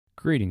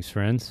Greetings,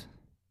 friends.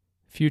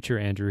 Future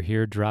Andrew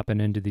here, dropping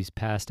into these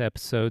past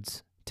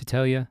episodes to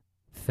tell you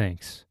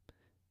thanks.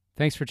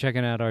 Thanks for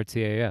checking out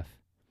RTAF.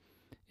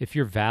 If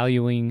you're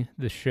valuing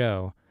the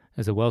show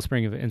as a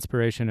wellspring of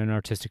inspiration and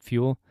artistic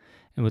fuel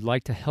and would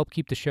like to help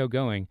keep the show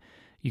going,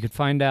 you can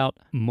find out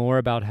more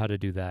about how to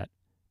do that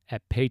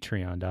at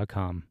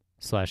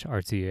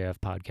patreon.com/RTAF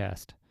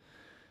podcast.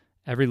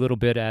 Every little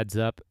bit adds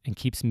up and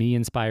keeps me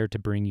inspired to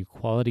bring you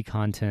quality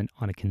content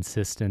on a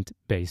consistent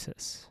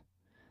basis.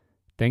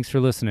 Thanks for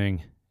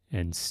listening,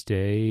 and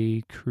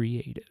stay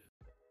creative.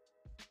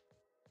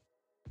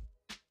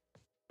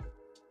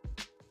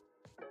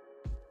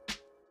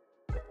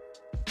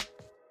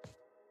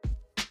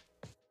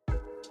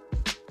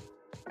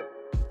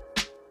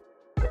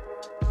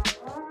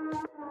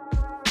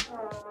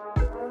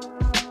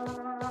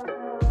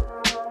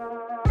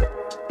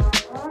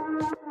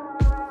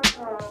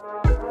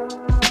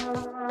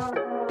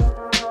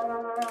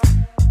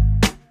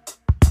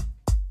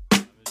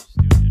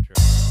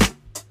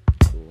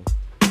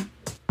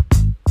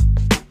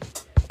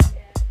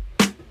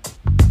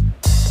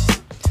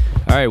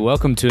 All right,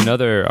 welcome to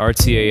another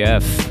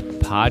RTAF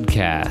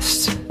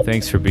podcast.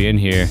 Thanks for being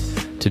here.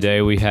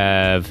 Today we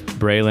have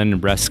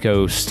Braylon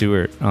Bresco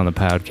Stewart on the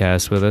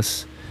podcast with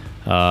us.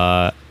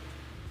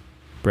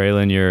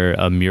 Braylon, you're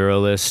a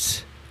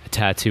muralist, a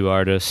tattoo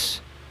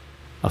artist,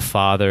 a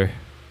father.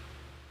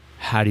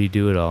 How do you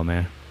do it all,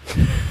 man?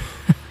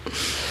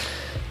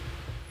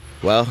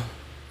 Well,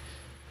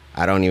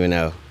 I don't even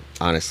know.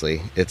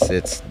 Honestly,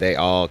 it's they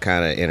all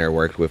kind of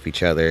interworked with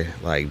each other.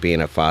 Like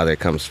being a father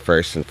comes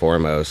first and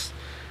foremost,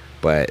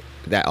 but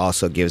that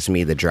also gives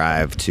me the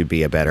drive to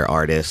be a better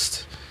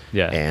artist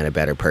and a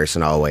better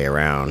person all the way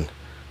around.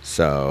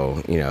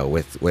 So, you know,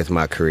 with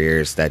my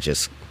careers, I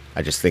just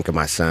think of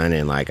my son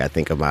and like I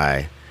think of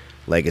my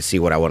legacy,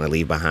 what I want to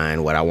leave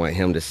behind, what I want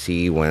him to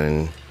see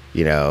when,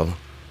 you know,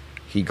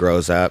 he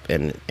grows up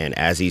and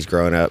as he's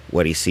growing up,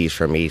 what he sees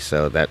from me.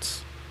 So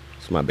that's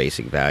my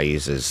basic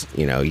values is,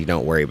 you know, you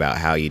don't worry about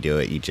how you do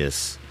it. You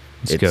it's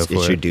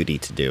your duty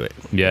to do it.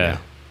 Yeah. You know?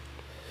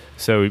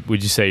 So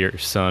would you say your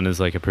son is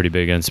like a pretty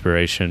big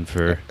inspiration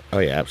for oh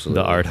yeah,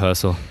 absolutely. The art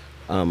hustle?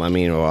 I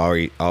mean,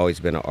 I've always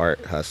been an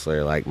art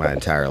hustler like my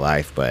entire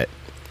life, but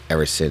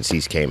ever since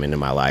he's came into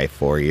my life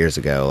 4 years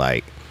ago,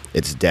 like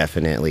it's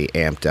definitely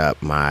amped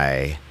up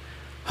my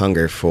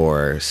hunger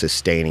for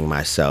sustaining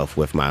myself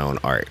with my own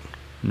art.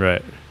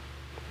 Right.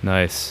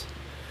 Nice.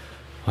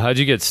 Well, how'd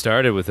you get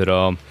started with it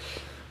all?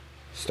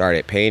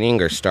 Started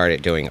painting or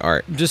started doing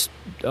art? Just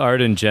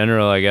art in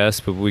general, I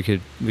guess, but we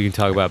can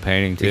talk about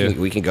painting too.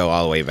 We can go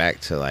all the way back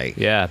to like...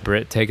 Yeah,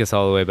 Britt, take us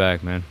all the way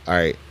back, man. All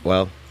right,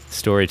 well...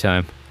 Story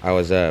time. I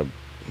was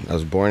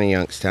born in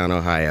Youngstown,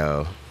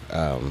 Ohio,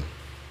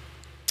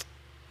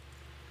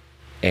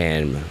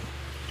 and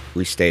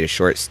we stayed a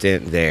short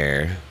stint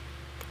there.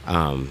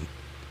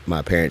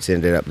 My parents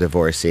ended up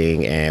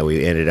divorcing, and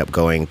we ended up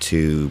going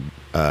to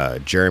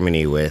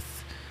Germany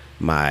with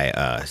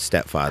my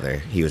stepfather.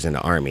 He was in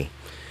the army.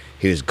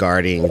 He was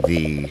guarding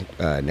the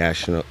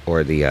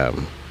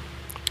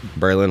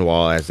Berlin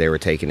Wall as they were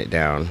taking it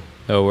down.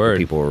 Oh, word.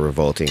 People were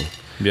revolting.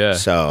 Yeah.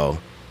 So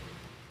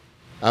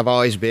I've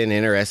always been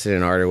interested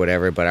in art or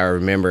whatever, but I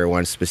remember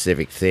one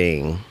specific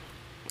thing,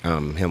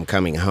 him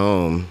coming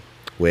home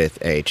with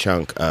a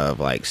chunk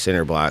of like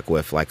cinder block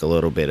with like a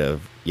little bit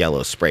of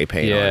yellow spray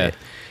paint on it.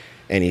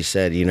 And he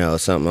said, you know,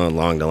 something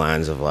along the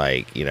lines of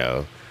like, you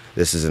know,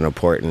 this is an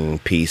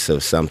important piece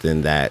of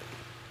something that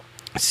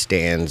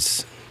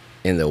stands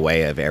in the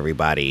way of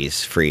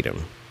everybody's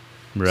freedom.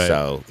 Right.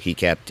 So he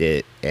kept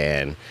it,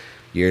 and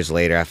years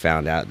later I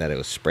found out that it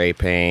was spray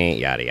paint,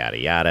 yada, yada,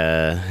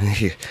 yada.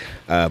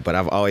 But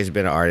I've always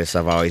been an artist.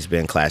 I've always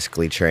been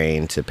classically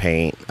trained to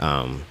paint.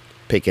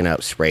 Picking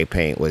up spray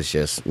paint was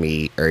just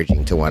me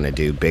urging to want to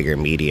do bigger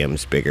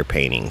mediums, bigger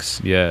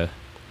paintings. Yeah.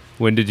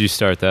 When did you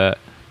start that?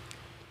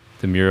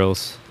 The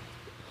murals?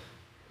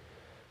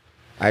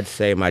 I'd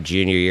say my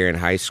junior year in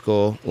high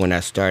school when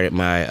I started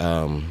my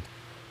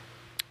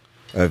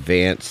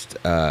advanced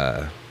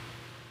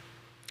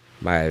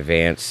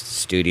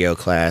studio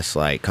class,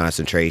 like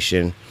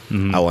concentration.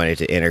 Mm-hmm. I wanted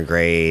to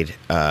integrate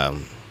all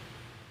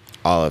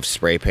of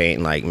spray paint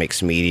and like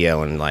mixed media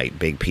and like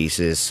big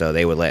pieces. So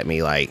they would let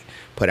me like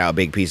put out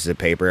big pieces of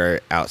paper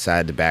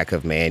outside the back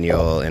of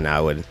manual, and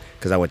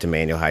because I went to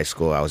Manual High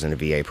School, I was in the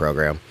VA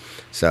program.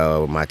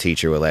 So my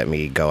teacher would let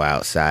me go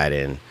outside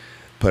and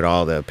put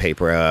all the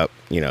paper up,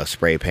 you know,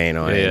 spray paint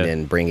on it, and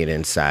then bring it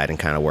inside and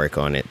kind of work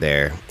on it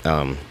there.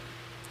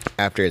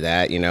 After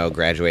that, you know,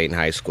 graduating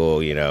high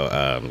school, you know,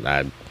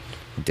 I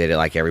did it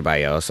like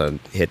everybody else. I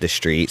hit the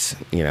streets,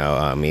 you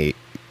know, we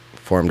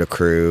formed a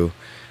crew.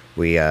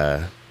 We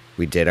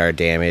did our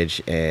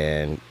damage,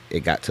 and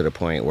it got to the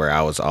point where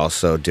I was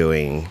also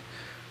doing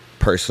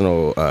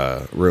personal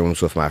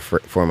rooms with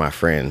for my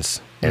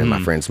friends and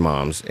my friends'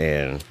 moms,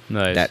 and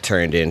that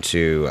turned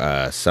into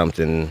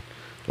something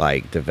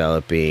like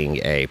developing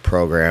a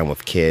program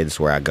with kids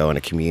where I go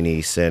into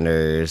community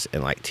centers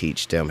and like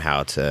teach them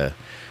how to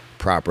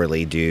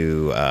properly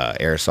do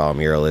aerosol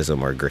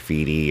muralism or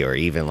graffiti, or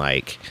even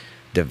like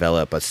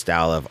develop a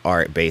style of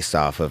art based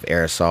off of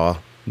aerosol,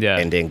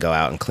 and then go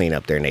out and clean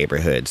up their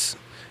neighborhoods.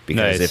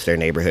 Because if their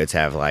neighborhoods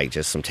have like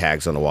just some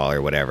tags on the wall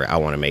or whatever, I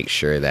want to make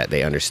sure that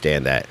they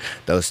understand that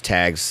those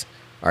tags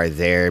are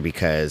there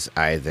because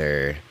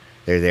either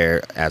they're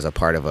there as a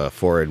part of a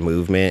forward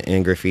movement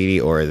in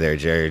graffiti, or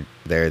they're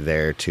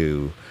there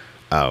to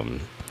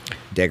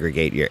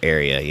degrade your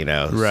area, you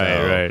know.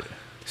 Right.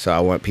 So I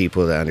want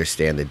people to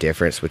understand the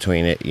difference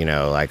between it, you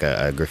know, like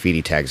a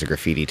graffiti tag's a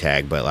graffiti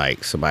tag, but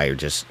like somebody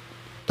just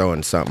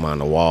throwing something on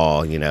the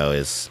wall, you know,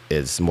 is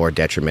more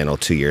detrimental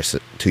to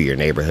your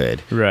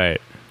neighborhood. Right.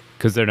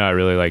 Because they're not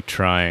really like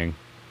trying.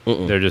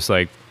 They're just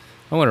like,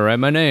 I want to write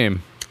my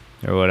name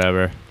or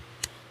whatever.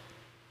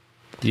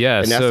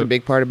 Yeah. And that's the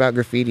big part about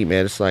graffiti,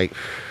 man. It's like,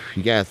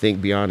 you got to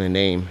think beyond a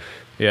name.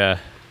 Yeah.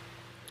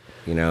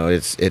 You know,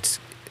 it's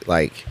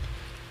like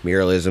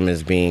muralism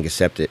is being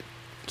accepted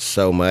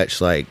so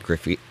much. Like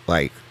graffiti,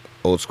 like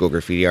old school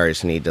graffiti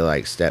artists need to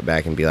like step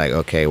back and be like,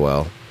 okay,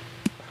 well,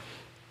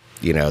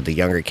 you know, the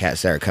younger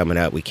cats that are coming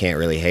up, we can't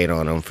really hate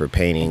on them for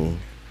painting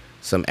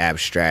some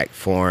abstract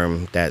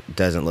form that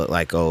doesn't look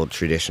like old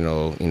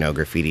traditional, you know,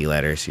 graffiti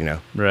letters, you know.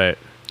 Right.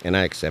 And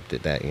I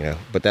accepted that, you know.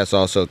 But that's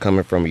also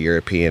coming from a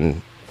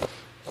European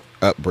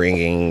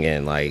upbringing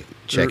and like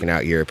checking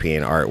out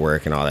European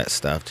artwork and all that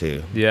stuff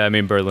too. Yeah, I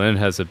mean, Berlin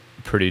has a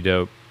pretty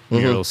dope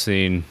mural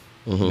scene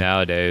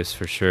nowadays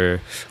for sure.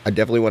 I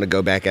definitely want to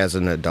go back as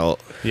an adult.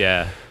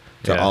 Yeah.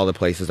 To all the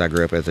places I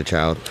grew up as a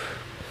child.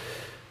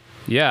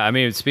 Yeah, I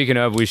mean, speaking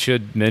of, we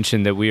should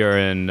mention that we are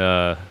in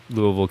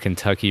Louisville,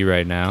 Kentucky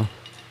right now.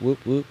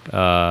 Whoop, whoop.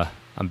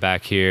 I'm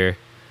back here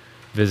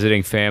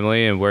visiting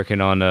family and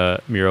working on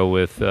a mural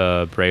with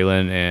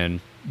Braylon and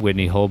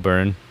Whitney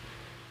Holburn.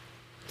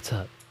 What's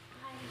up?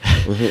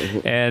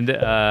 And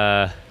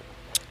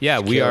yeah,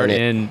 we are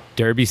in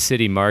Derby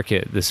City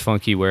Market, this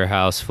funky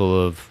warehouse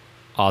full of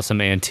awesome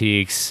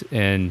antiques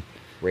and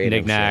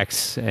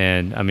knickknacks,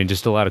 and I mean,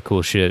 just a lot of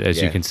cool shit,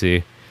 as you can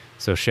see.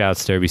 So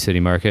shouts Derby City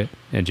Market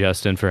and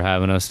Justin for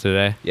having us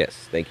today. Yes,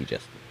 thank you,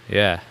 Justin.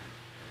 Yeah.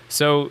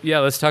 So yeah,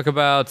 let's talk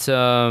about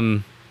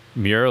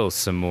murals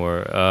some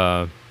more.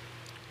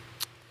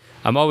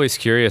 I'm always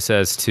curious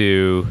as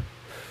to,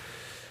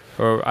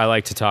 or I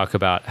like to talk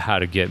about how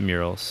to get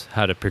murals,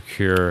 how to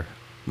procure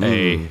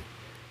an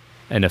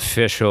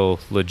official,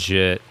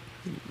 legit,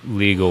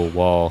 legal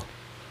wall.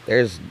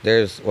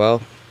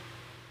 Well,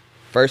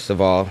 first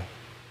of all,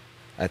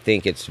 I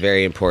think it's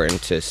very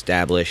important to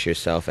establish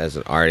yourself as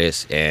an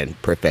artist and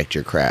perfect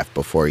your craft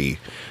before you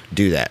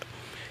do that.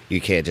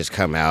 You can't just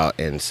come out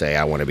and say,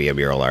 I want to be a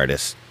mural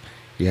artist.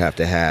 You have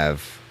to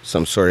have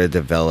some sort of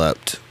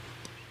developed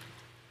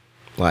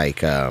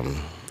like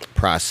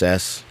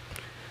process,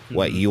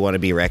 what you want to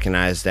be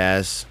recognized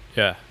as.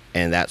 Yeah.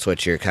 And that's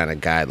what your kind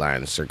of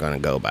guidelines are going to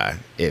go by.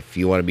 If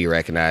you want to be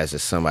recognized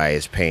as somebody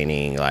is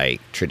painting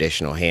like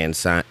traditional hand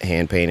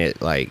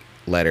painted like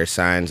letter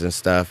signs and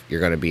stuff, you're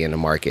going to be in the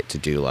market to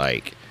do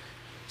like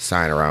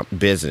sign around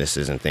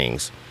businesses and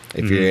things.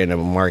 If you're in a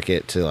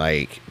market to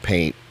like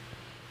paint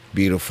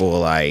beautiful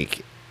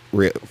like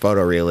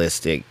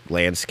photorealistic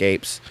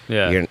landscapes,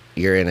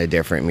 you're in a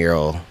different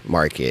mural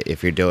market.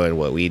 If you're doing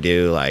what we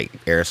do, like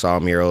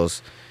aerosol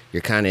murals,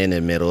 you're kind of in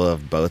the middle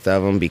of both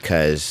of them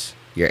because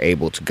you're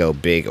able to go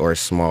big or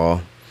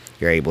small.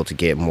 You're able to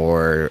get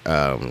more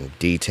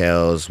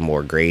details,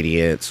 more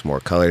gradients,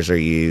 more colors are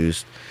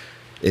used.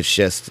 It's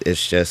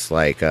just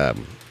like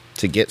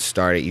to get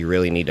started, you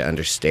really need to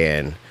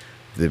understand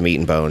the meat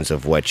and bones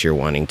of what you're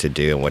wanting to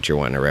do and what you're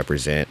wanting to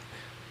represent.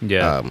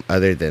 Yeah.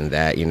 Other than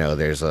that, you know,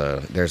 there's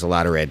a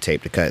lot of red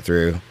tape to cut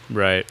through.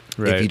 Right.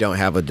 If you don't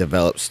have a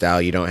developed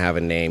style, you don't have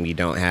a name, you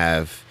don't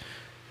have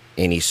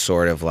any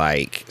sort of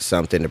like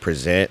something to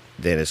present,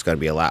 then it's going to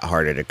be a lot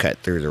harder to cut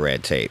through the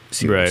red tape.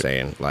 See what I'm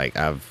saying? Like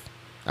I've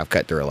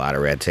cut through a lot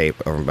of red tape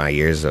over my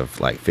years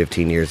of like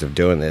 15 years of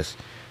doing this.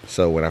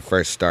 So when I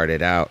first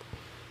started out,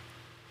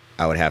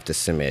 I would have to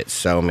submit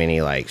so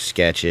many like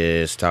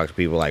sketches, talk to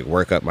people, like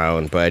work up my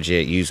own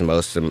budget, use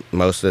most of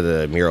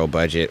the mural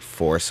budget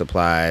for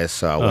supplies,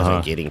 so I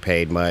wasn't getting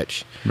paid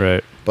much.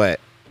 Right. But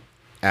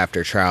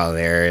after trial and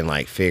error and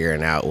like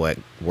figuring out what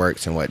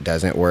works and what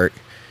doesn't work,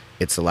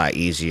 it's a lot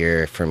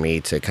easier for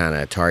me to kind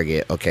of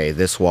target, okay,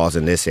 this wall's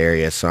in this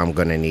area, so I'm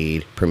going to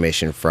need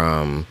permission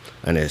from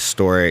an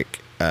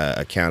historic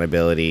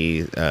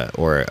accountability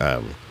or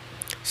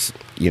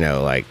you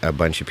know, like a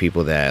bunch of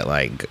people that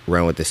like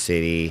run with the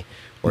city,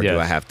 or do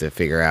I have to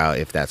figure out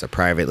if that's a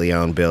privately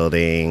owned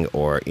building,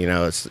 or, you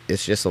know,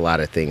 it's just a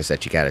lot of things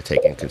that you got to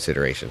take in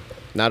consideration.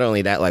 Not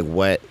only that, like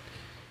what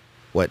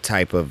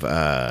type of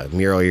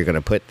mural you're going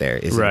to put there.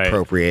 Is it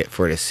appropriate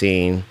for the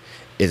scene?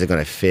 Is it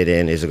going to fit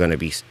in? Is it going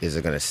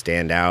to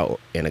stand out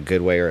in a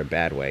good way or a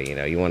bad way? You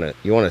know, you want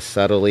to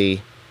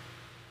subtly,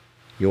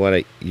 you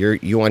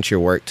want your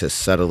work to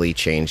subtly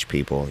change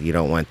people. You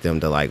don't want them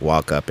to like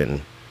walk up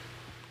and,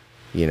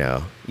 you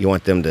know, you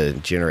want them to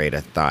generate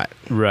a thought.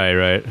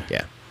 Right.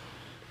 Yeah.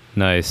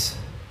 Nice.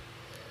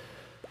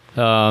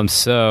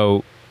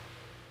 So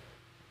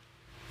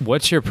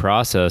What's your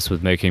process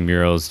with making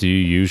murals? Do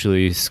you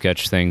usually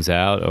sketch things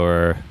out,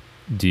 or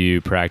do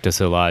you practice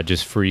a lot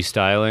just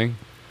freestyling?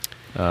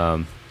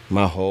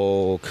 My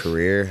whole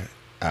career,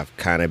 I've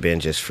kind of been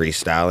just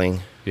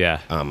freestyling.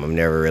 Yeah. I've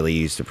never really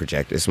used a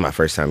projector. This is my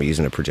first time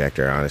using a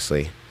projector,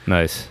 honestly.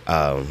 Nice.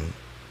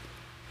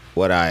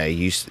 What I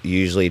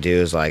usually do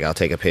is, like, I'll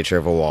take a picture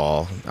of a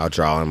wall, I'll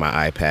draw on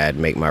my iPad,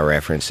 make my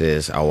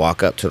references, I'll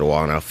walk up to the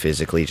wall and I'll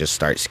physically just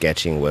start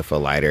sketching with a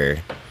lighter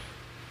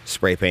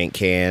spray paint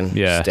can,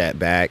 step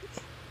back,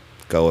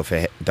 go with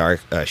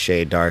a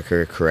shade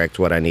darker, correct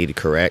what I need to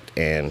correct,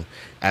 and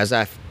as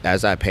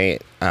I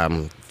paint,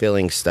 I'm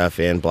filling stuff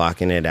in,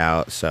 blocking it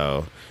out,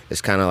 so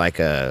it's kind of like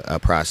a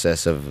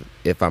process of,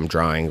 if I'm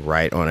drawing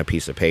right on a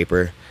piece of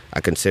paper, I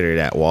consider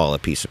that wall a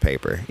piece of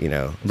paper, you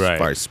know, as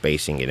far as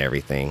spacing and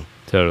everything.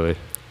 Totally.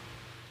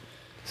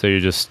 So you're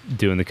just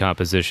doing the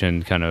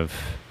composition kind of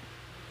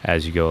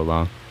as you go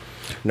along?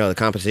 No, the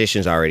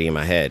composition's already in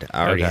my head.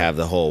 I already have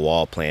the whole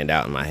wall planned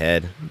out in my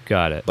head.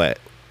 Got it. But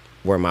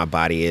where my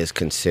body is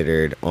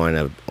considered on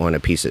a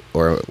piece of,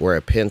 or where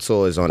a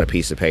pencil is on a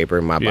piece of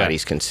paper, my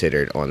body's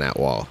considered on that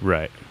wall.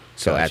 Right.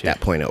 So at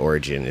that point of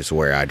origin is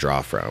where I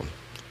draw from.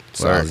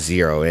 So I'll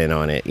zero in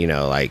on it, you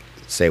know, like,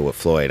 say with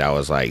Floyd, I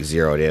was like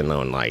zeroed in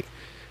on like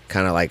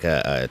kind of like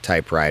a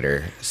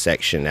typewriter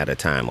section at a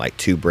time, like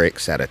 2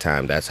 bricks at a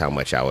time. That's how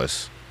much I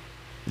was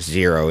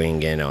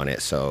zeroing in on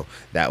it. So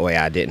that way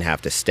I didn't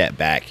have to step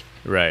back.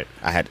 Right.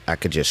 I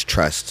could just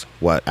trust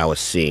what I was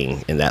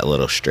seeing in that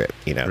little strip,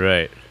 you know.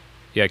 Right.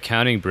 Yeah,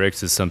 counting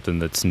bricks is something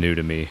that's new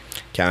to me.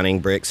 Counting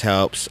bricks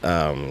helps.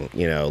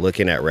 You know,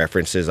 looking at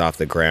references off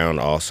the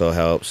ground also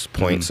helps.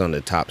 Points on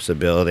the tops of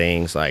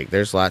buildings. Like,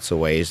 there's lots of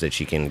ways that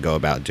you can go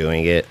about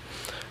doing it.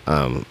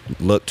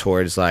 Look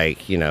towards,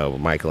 like, you know,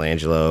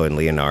 Michelangelo and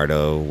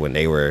Leonardo when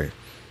they were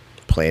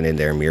planning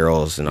their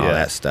murals and all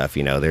that stuff.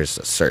 You know, there's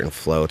a certain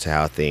flow to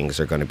how things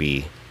are going to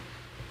be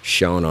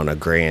shown on a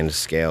grand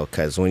scale,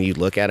 because when you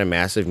look at a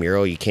massive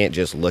mural, you can't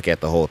just look at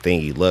the whole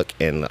thing. You look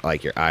and,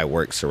 like, your eye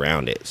works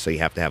around it, so you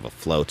have to have a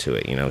flow to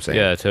it, you know what I'm saying?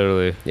 Yeah,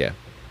 totally. Yeah,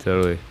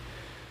 totally.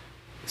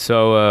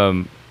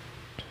 So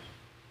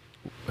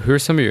who are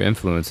some of your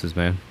influences,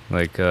 man?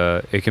 Like,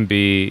 it can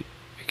be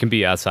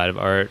outside of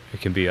art,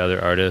 it can be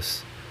other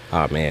artists.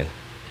 Oh man,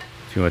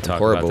 if you want to talk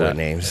horrible about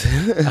that.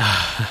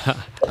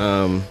 With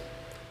names.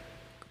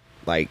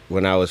 Like,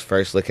 when I was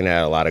first looking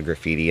at a lot of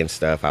graffiti and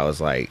stuff, I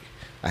was like,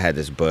 I had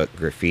this book,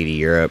 Graffiti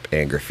Europe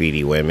and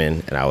Graffiti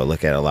Women, and I would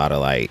look at a lot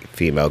of, like,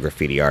 female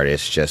graffiti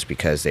artists just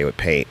because they would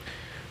paint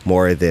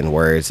more than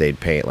words. They'd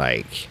paint,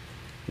 like,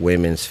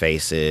 women's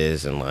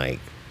faces and, like,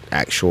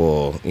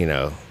 actual, you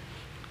know,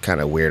 kind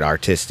of weird,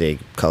 artistic,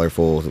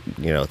 colorful,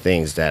 you know,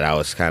 things that I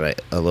was kind of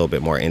a little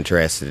bit more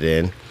interested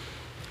in.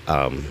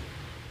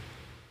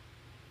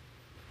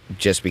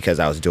 Just because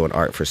I was doing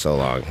art for so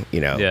long,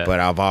 you know. Yeah. But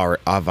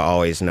I've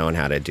always known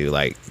how to do,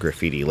 like,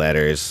 graffiti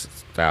letters,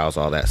 styles,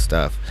 all that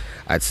stuff.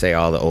 I'd say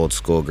all the old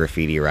school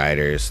graffiti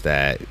writers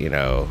that, you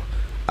know,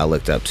 I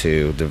looked up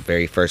to. The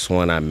very first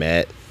one I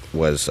met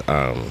was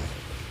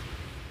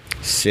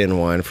Sin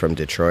One from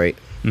Detroit.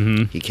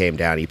 Mm-hmm. He came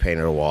down, he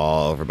painted a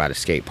wall over by the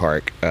skate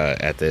park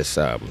at this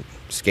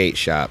skate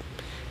shop,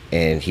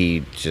 and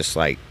he just,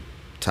 like,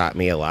 taught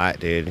me a lot,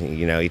 dude.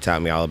 You know, he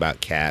taught me all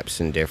about caps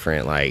and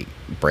different, like,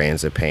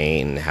 brands of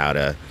paint and how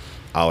to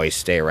always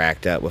stay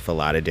racked up with a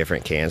lot of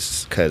different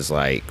cans, because,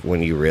 like,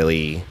 when you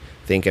really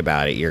think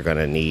about it, you're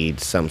gonna need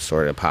some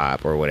sort of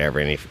pop or whatever,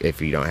 and if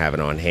you don't have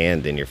it on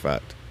hand, then you're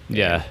fucked.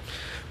 Yeah.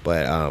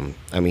 But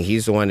I mean,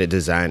 he's the one that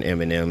designed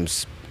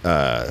Eminem's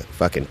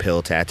fucking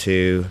pill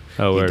tattoo.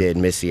 Oh, he did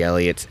Missy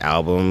Elliott's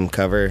album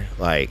cover.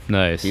 Like,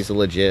 nice. He's a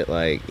legit,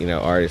 like, you know,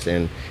 artist.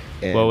 And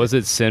what was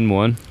it? Sin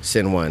One?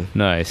 Sin One.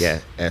 Nice.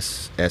 Yeah,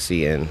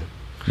 SEN.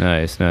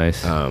 Nice.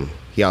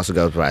 He also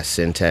goes by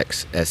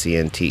Syntex,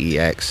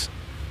 SENTEX.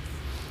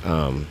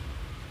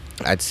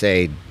 I'd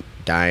say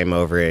Dime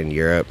over in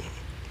Europe.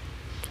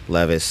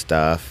 Love his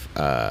stuff.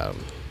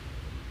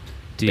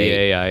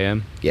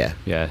 DAIM? Yeah.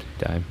 Yeah,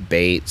 Dime.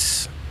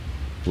 Bates.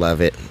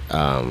 Love it.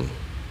 I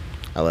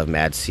love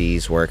Mad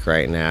C's work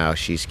right now.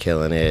 She's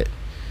killing it.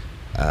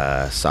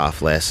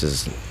 Softless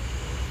is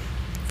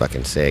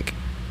fucking sick.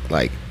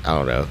 Like, I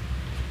don't know.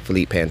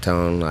 Philippe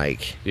Pantone,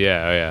 like...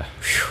 Yeah.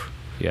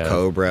 Yeah,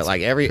 Cobra,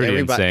 like everybody.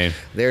 Insane.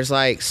 There's,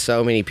 like,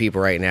 so many people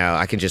right now.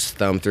 I can just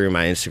thumb through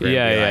my Instagram.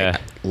 Yeah.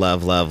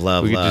 Like, love.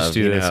 We could just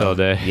do this all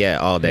day. Yeah,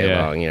 all day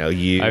long. You know,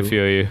 I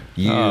feel you.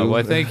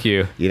 Well, thank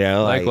you. You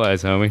know,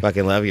 likewise, like, homie.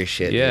 Fucking love your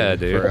shit. Yeah,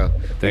 dude. For real.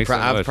 Thanks so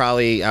much.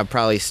 I've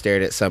probably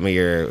stared at some of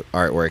your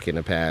artwork in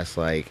the past,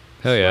 like,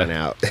 hell yeah,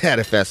 out at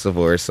a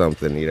festival or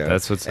something. You know,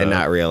 that's what's and up.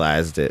 Not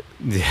realized it.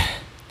 Yeah.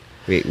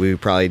 We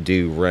probably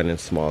do run in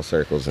small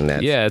circles in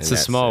that. Yeah, it's a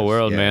small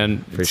world,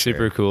 man. It's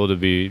super cool to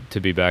be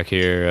back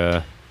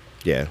here.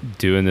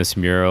 Doing this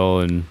mural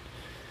and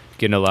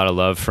getting a lot of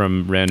love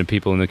from random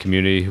people in the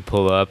community who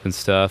pull up and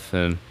stuff.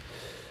 And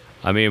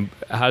I mean,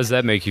 how does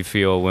that make you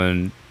feel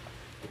when,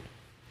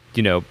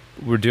 you know,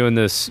 we're doing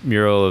this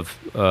mural of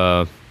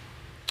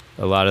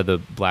a lot of the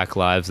Black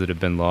lives that have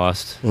been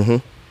lost,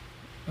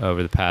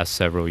 over the past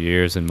several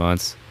years and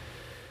months.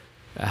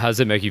 How does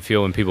it make you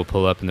feel when people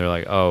pull up and they're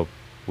like, "Oh,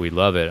 we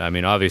love it"? I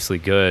mean, obviously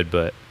good,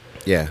 but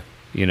Yeah.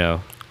 you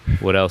know,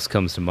 what else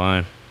comes to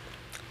mind?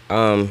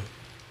 I'm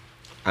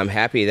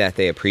happy that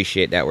they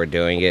appreciate that we're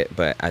doing it,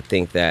 but I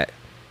think that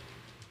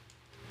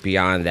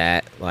beyond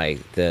that, like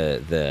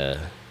the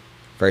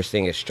first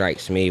thing that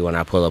strikes me when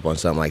I pull up on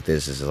something like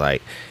this is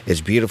like, it's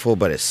beautiful,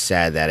 but it's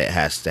sad that it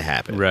has to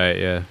happen. Right,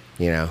 yeah.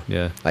 You know?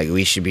 Yeah. Like,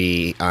 we should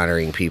be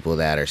honoring people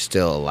that are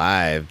still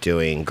alive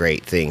doing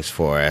great things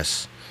for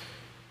us.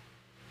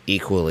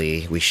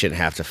 Equally, we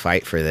shouldn't have to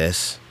fight for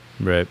this.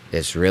 Right.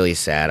 It's really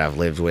sad. I've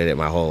lived with it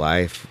my whole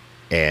life,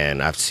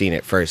 and I've seen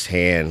it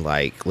firsthand,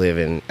 like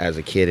living as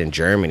a kid in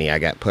Germany. I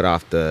got put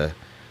off the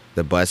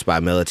bus by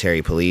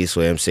military police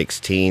with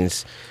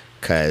M16s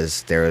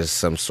because there was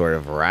some sort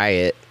of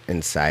riot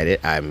inside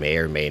it. I may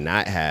or may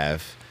not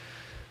have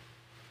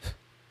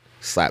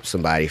slapped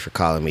somebody for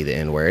calling me the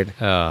N-word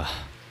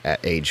at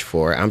age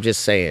 4. I'm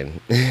just saying,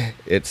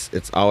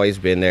 it's always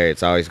been there.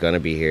 It's always going to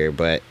be here,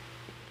 but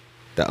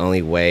the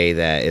only way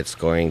that it's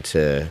going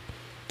to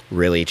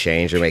really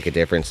change or make a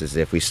difference is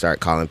if we start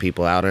calling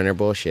people out on their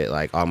bullshit.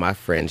 Like, all my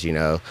friends, you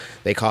know,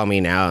 they call me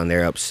now and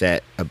they're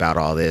upset about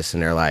all this,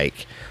 and they're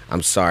like,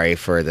 I'm sorry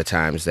for the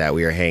times that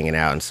we were hanging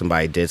out and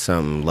somebody did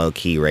something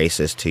low-key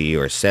racist to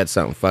you or said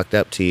something fucked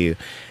up to you,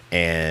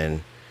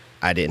 and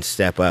I didn't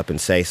step up and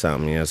say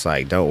something. You know, it's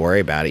like, don't worry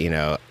about it. You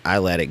know, I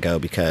let it go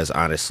because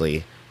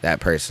honestly, that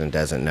person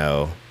doesn't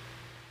know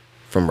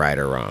from right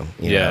or wrong.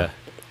 You know?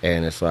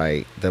 And it's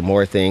like, the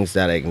more things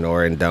that I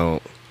ignore and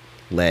don't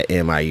let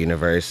in my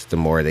universe, the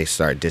more they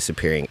start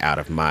disappearing out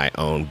of my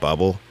own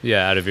bubble.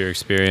 Yeah, out of your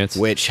experience.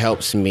 Which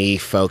helps me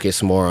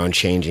focus more on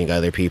changing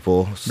other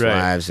people's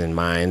lives and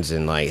minds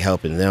and, like,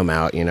 helping them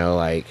out, you know,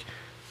 like,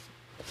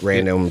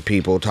 random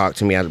people talk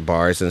to me at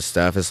bars and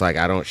stuff. It's like,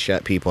 I don't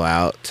shut people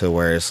out to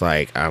where it's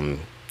like, I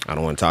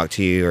don't want to talk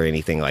to you or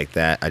anything like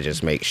that. I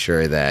just make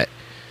sure that,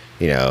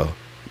 you know,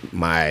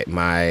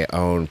 my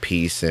own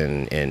peace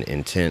and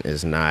intent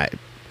is not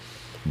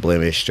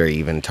blemished or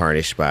even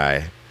tarnished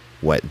by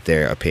what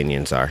their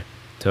opinions are.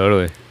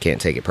 Totally.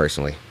 Can't take it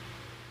personally.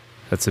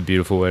 That's a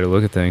beautiful way to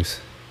look at things.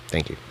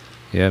 Thank you.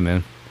 Yeah,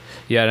 man.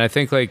 Yeah, and I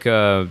think, like,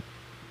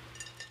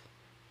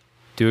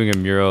 doing a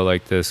mural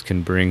like this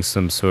can bring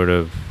some sort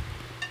of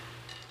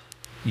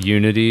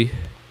unity.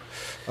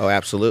 Oh,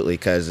 absolutely,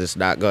 because it's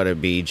not going to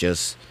be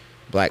just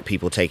black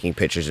people taking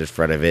pictures in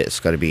front of it. It's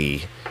going to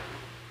be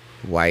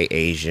white,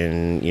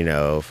 Asian, you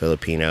know,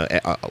 Filipino,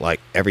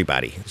 like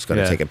everybody is going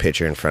to take a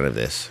picture in front of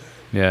this.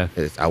 Yeah.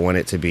 I want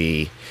it to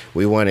be,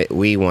 we want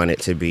it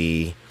to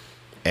be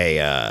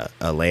a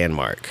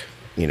landmark,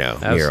 you know,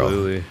 mural.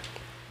 Absolutely.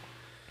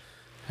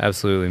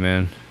 Absolutely,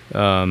 man.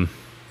 Let's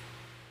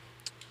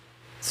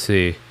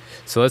see.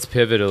 So let's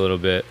pivot a little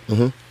bit.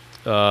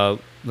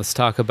 Let's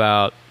talk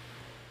about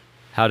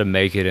how to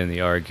make it in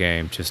the art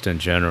game, just in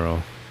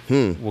general.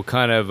 What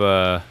kind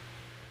of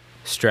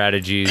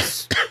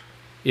strategies,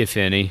 if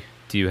any,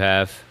 do you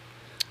have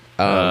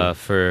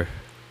for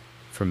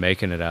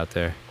making it out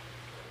there?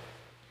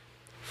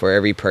 For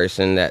every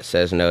person that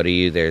says no to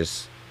you,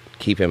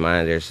 keep in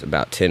mind there's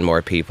about 10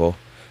 more people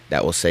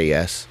that will say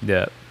yes.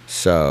 Yeah.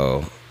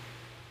 So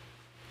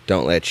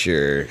don't let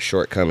your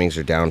shortcomings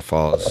or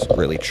downfalls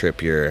really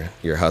trip your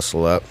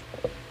hustle up.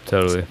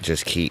 Totally.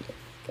 Just keep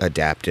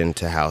adapting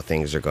to how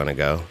things are going to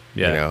go.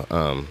 Yeah. You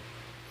know,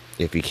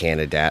 if you can't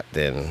adapt,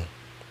 then,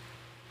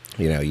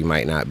 you know, you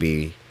might not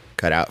be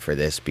cut out for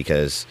this,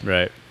 because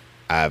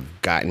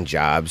I've gotten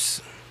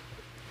jobs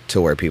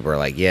to where people are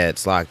like, yeah,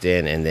 it's locked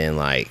in, and then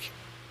like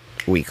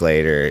a week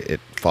later it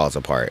falls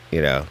apart,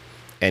 you know,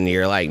 and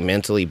you're like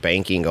mentally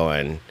banking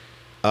on,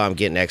 oh, I'm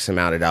getting X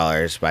amount of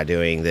dollars by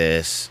doing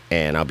this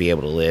and I'll be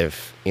able to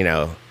live, you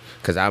know,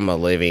 because I'm a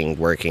living,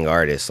 working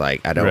artist.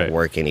 Like, I don't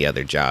work any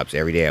other jobs.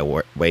 Every day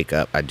I wake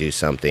up, I do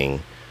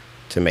something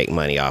to make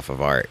money off of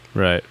art.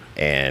 Right.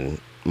 And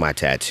my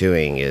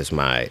tattooing is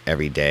my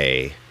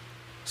everyday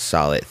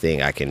solid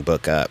thing I can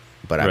book up,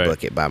 but I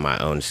book it by my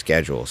own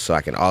schedule. So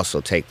I can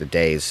also take the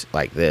days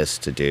like this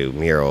to do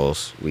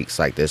murals, weeks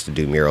like this to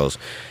do murals,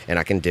 and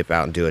I can dip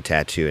out and do a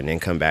tattoo and then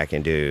come back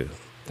and do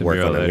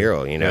work on a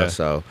mural, you know.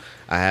 So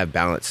I have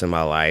balance in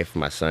my life.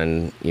 My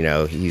son, you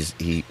know,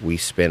 we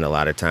spend a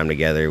lot of time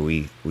together.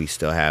 We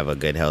still have a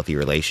good, healthy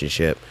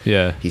relationship.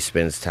 Yeah. He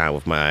spends time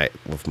with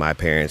my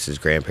parents, his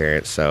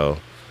grandparents. So,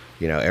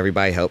 you know,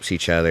 everybody helps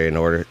each other in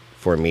order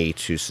for me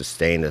to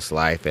sustain this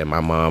life. And my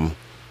mom,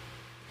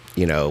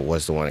 you know,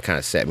 was the one that kind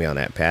of set me on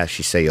that path.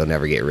 She said, you'll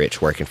never get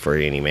rich working for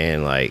any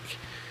man. Like,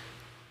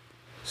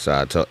 so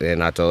I told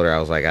her, I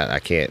was like, I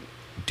can't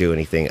do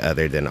anything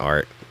other than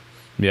art.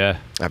 Yeah.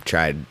 I've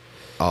tried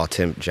all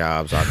temp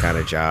jobs, all kind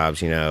of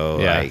jobs, you know.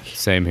 Yeah, like,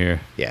 same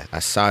here. Yeah. I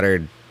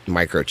soldered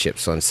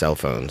microchips on cell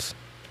phones.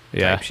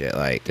 Yeah. Type shit.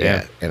 Like,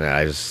 yeah. And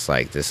I was just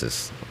like, this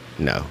is,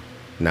 no.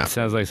 It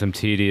sounds like some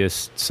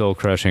tedious,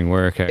 soul-crushing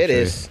work, actually.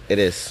 It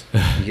is.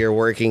 You're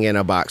working in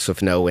a box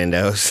with no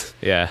windows.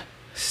 Yeah.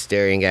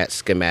 Staring at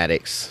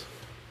schematics.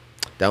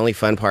 The only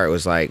fun part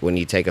was like when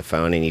you take a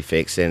phone and you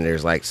fix it and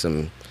there's like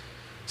some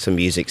some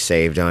music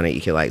saved on it.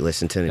 You can like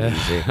listen to the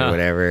music or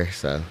whatever.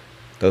 So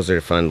those are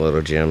fun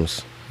little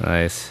gems.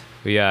 Nice.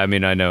 But yeah, I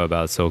mean, I know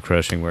about soul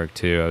crushing work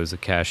too. I was a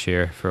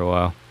cashier for a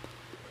while.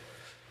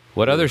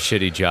 What other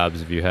shitty jobs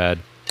have you had?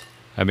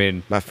 I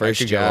mean, my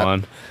first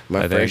job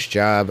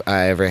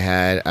I ever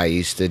had, I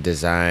used to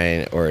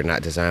design, or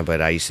not design,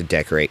 but I used to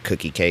decorate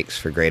cookie cakes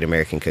for Great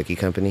American Cookie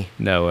Company.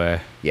 No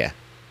way. Yeah,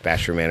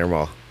 Bachelor Manor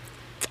Mall.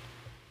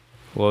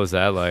 What was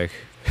that like?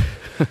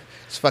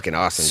 It's fucking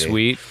awesome, dude.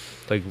 Sweet?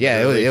 Like,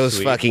 yeah, it was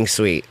sweet. fucking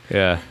sweet.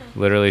 Yeah,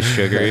 literally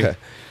sugary.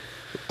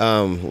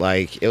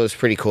 Like, it was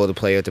pretty cool to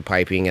play with the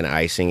piping and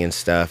icing and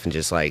stuff and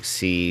just like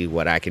see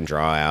what I can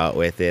draw out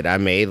with it. I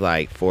made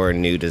like 4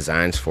 new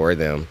designs for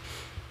them.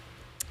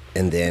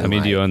 And then, I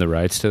mean, do you own the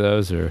rights to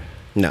those, or?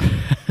 No.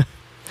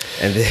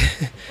 And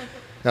then,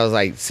 I was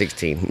like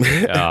 16.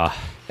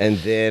 And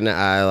then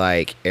I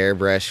like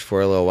airbrushed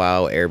for a little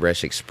while,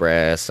 Airbrush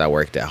Express. I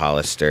worked at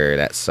Hollister.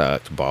 That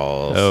sucked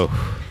balls.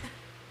 Oh.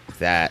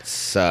 That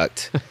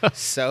sucked.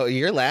 So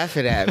you're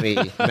laughing at me,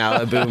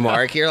 Malibu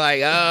Mark. You're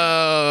like,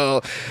 oh,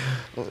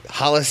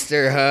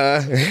 Hollister,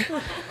 huh?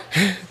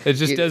 It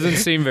just doesn't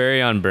seem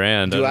very on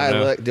brand. Do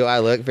I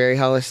look very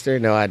Hollister?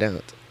 No, I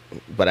don't.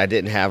 But I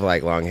didn't have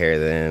like long hair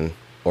then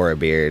or a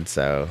beard,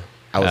 so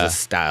I was a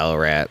style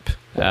rep.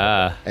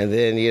 And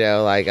then, you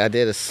know, like I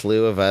did a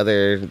slew of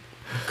other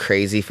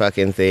crazy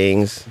fucking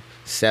things,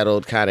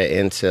 settled kind of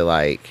into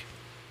like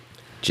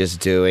just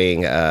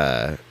doing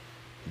live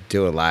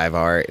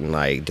art and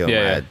like doing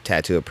my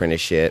tattoo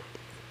apprenticeship.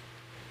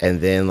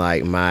 And then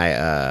like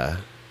my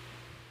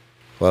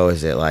what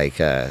was it,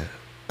 like a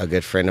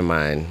good friend of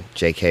mine,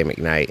 J.K.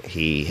 McKnight,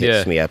 he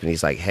hits me up and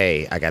he's like,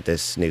 hey, I got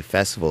this new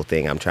festival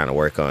thing I'm trying to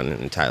work on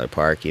in Tyler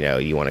Park. You know,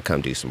 you want to come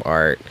do some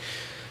art?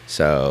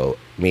 So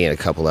me and a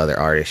couple other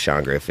artists,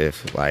 Sean Griffin.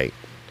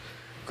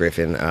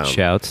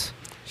 Shouts.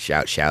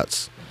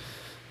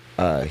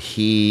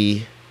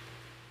 He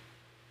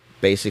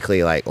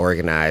basically like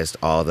organized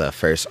all the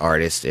first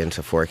artists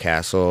into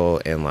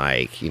Forecastle, and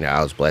like, you know,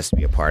 I was blessed to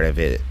be a part of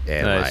it,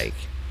 and like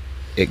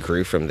it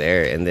grew from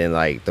there. And then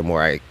like the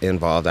more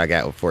involved I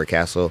got with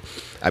Forecastle,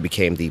 I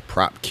became the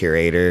prop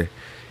curator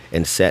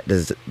and set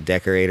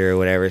decorator or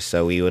whatever.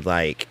 So we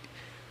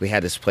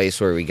had this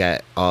place where we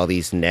got all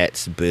these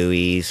nets,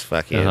 buoys,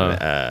 fucking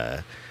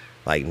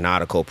like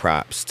nautical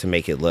props to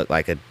make it look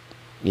like a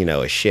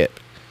ship.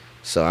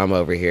 So I'm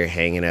over here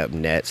hanging up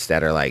nets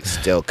that are like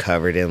still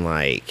covered in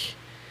like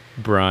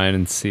brine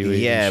and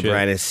seaweed. Yeah, and shit.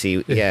 brine and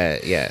seaweed.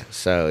 Yeah.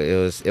 So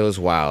it was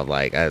wild.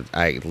 Like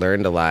I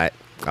learned a lot.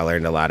 I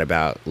learned a lot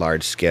about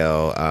large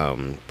scale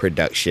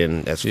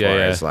production as far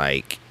as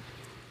like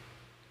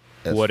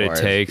what it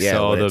takes.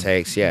 All the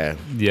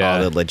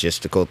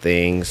logistical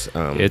things.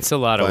 It's a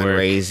lot of work.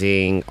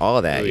 Fundraising, all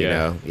of that. You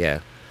know.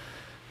 Yeah.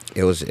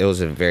 It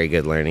was a very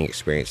good learning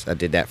experience. I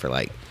did that for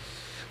like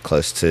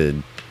close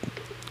to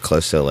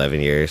 11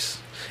 years.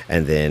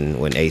 And then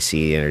when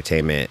AC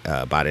Entertainment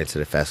bought into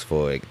the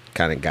festival, it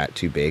kind of got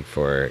too big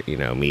for, you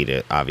know, me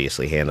to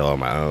obviously handle on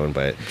my own.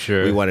 But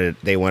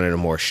they wanted a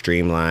more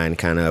streamlined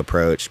kind of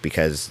approach,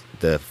 because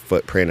the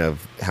footprint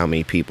of how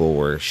many people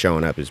were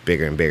showing up is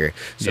bigger and bigger.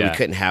 So we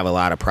couldn't have a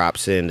lot of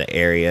props in the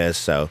area.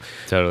 So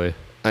totally,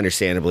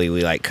 understandably,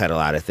 we like cut a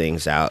lot of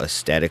things out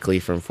aesthetically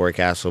from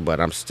Forecastle. But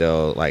I'm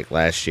still like,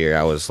 last year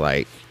I was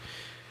like,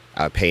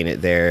 I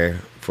painted there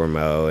for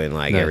Mo and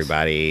like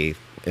everybody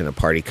in a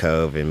Party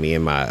Cove, and me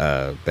and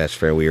my best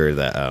friend, we were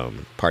the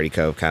Party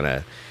Cove kind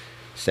of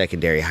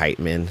secondary hype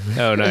men.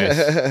 Oh, nice.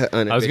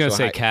 I was gonna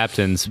say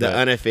captains, the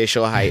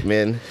unofficial hype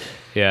men.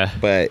 Yeah,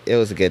 but it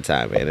was a good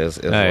time, man. It was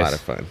a lot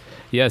of fun.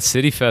 Yeah,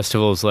 city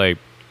festivals, like,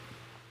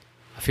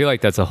 I feel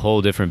like that's a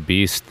whole different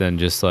beast than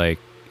just like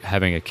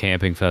having a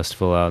camping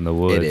festival out in the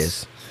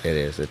woods. It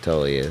is. It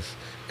totally is.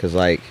 Because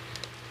like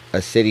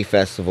a city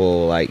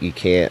festival, like you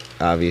can't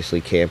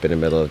obviously camp in the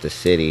middle of the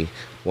city.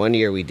 One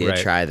year we did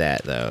try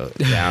that though.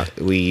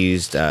 We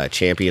used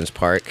Champions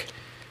Park.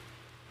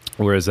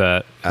 Where is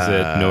that? Is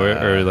it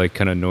north, or like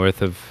kind of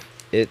north of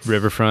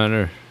Riverfront,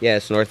 or? Yeah,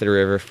 it's north of the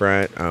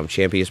Riverfront.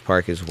 Champions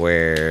Park is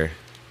where,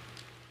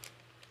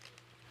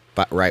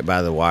 right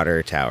by the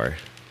water tower.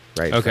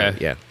 Right. Okay.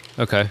 Yeah.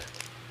 Okay.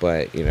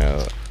 But you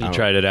know, you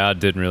tried it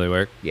out. Didn't really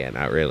work. Yeah,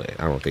 not really.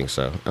 I don't think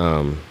so.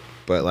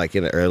 But like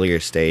in the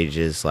earlier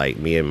stages, like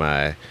me and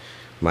my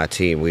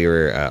team, we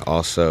were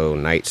also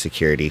night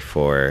security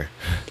for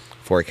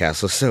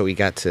Forecastle, so we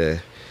got to,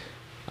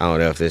 I don't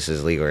know if this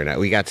is legal or not,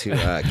 we got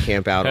to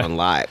camp out on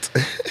lot.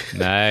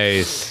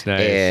 Nice.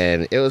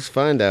 And it was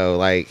fun though.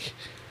 Like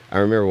I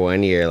remember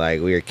one year,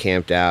 like we were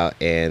camped out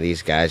and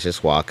these guys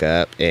just walk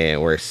up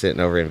and we're sitting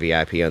over in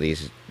VIP on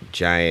these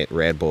giant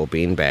Red Bull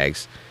bean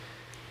bags,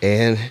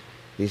 and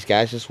these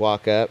guys just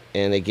walk up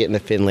and they get in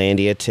the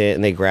Finlandia tent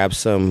and they grab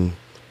some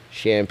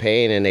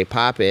champagne and they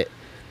pop it.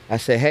 I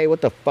said, hey,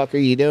 what the fuck are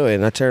you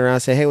doing? I turned around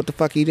and said, hey, what the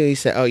fuck are you doing? He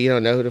said, oh, you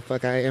don't know who the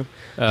fuck I am?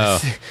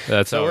 Oh,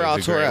 that's so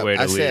always a great way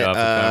to lead off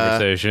a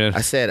conversation. I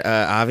said,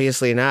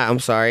 obviously not. I'm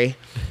sorry.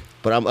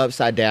 But I'm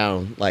upside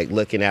down, like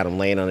looking at him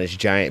laying on this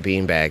giant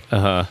beanbag.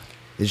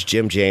 It's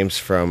Jim James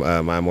from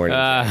My Morning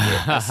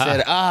Jacket. I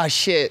said, "Ah,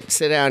 shit,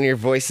 sit down. Your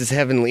voice is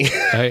heavenly."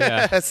 Oh,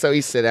 yeah. So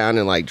he sit down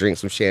and like drink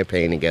some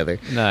champagne together.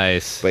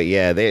 Nice. But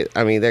yeah,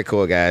 they're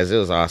cool guys. It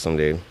was awesome,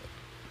 dude.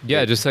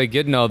 Yeah, just like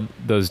getting all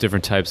those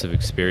different types of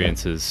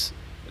experiences.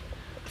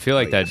 I feel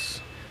like that,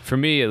 Yes. for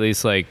me at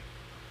least, like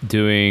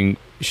doing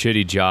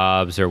shitty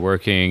jobs or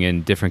working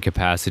in different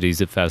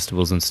capacities at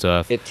festivals and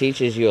stuff. It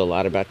teaches you a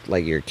lot about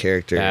like your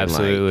character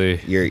Absolutely.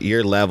 and like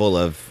your level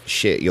of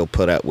shit you'll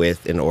put up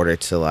with in order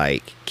to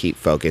like keep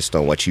focused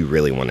on what you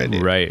really want to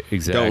do. Right,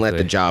 exactly. Don't let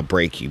the job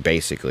break you,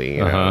 basically.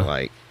 You know,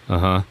 like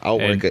I'll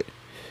work it.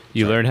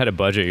 You learn how to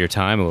budget your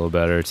time a little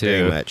better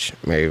too.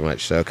 Very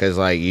much so. Because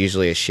like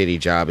usually a shitty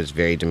job is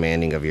very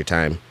demanding of your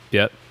time.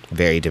 Yep.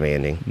 Very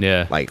demanding.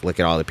 Yeah. Like look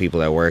at all the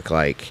people that work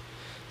like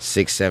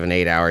 6, 7,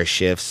 8 hour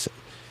shifts,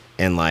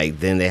 and like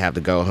then they have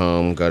to go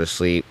home, go to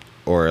sleep,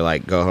 or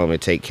like go home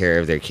and take care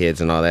of their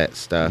kids and all that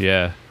stuff.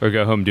 Yeah. Or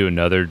go home and do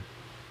another.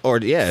 Or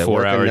yeah, 4-hour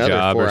work another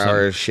job or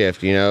 4-hour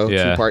shift. You know,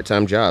 Yeah. 2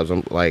 part-time jobs.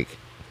 I'm like,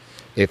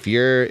 if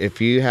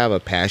you have a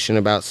passion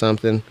about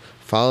something,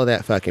 follow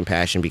that fucking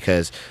passion,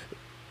 because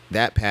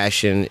that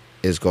passion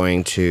is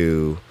going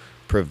to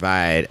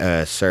provide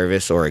a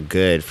service or a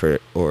good for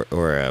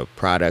or a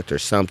product or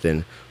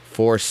something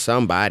for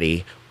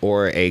somebody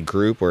or a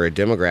group or a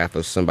demographic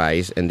of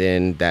somebody's, and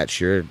then that's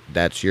your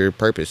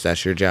purpose,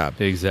 that's your job.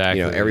 Exactly.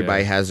 You know,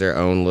 everybody yeah. has their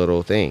own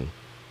little thing.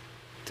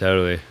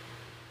 Totally.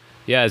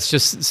 Yeah, it's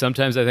just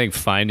sometimes I think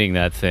finding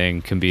that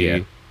thing can be Yeah.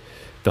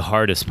 the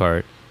hardest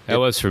part. That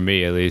was for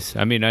me, at least.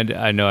 I mean,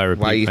 I know I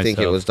repeat Why do you think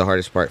it myself. was the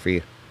hardest part for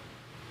you?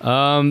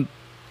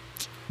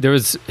 There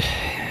was,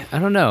 I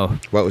don't know,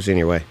 What was in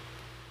your way?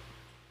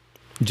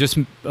 just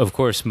of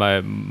course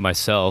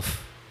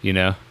myself, you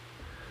know,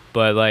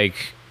 but like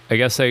I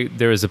guess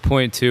there was a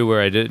point too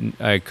where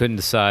I couldn't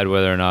decide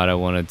whether or not I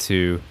wanted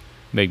to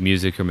make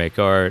music or make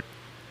art,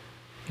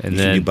 and You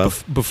can then do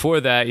both. before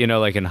that, you know,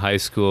 like in high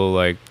school,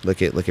 like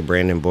Look at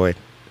Brandon Boyd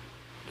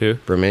who?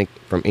 from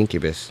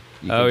Incubus.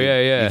 You can Oh, do-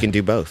 yeah. You can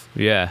do both.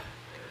 Yeah,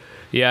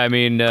 I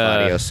mean,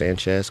 Claudio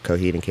Sanchez,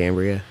 Coheed and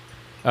Cambria.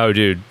 oh,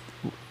 dude,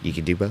 You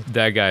can do both.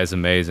 that guy is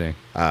amazing.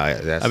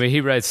 That's. I mean,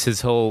 he writes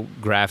his whole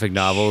graphic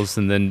novels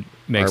and then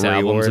makes Armory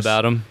albums Wars.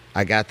 about them.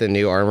 I got the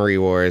new Armory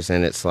Wars,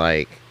 and it's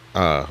like,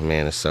 oh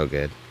man, it's so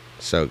good,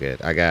 so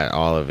good. I got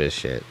all of his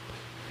shit.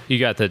 You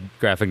got the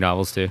graphic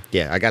novels too.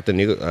 Yeah, I got the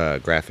new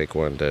graphic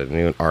one, the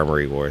new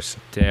Armory Wars.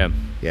 Damn.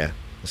 Yeah,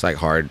 it's like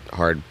hard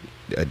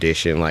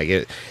edition. Like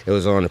it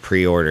was on the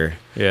pre-order,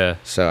 Yeah.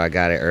 so I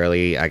got it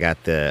early. I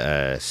got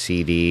the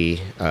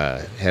CD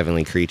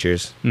Heavenly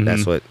Creatures. Mhm.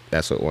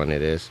 That's what one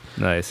it is.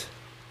 Nice.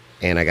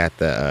 And I got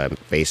the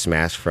face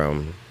mask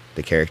from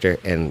the character.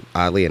 And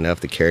oddly enough,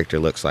 the character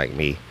looks like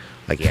me.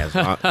 Like he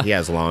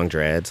has long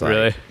dreads. Like,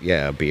 Really?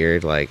 Yeah, a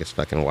beard. Like it's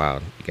fucking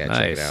wild. You gotta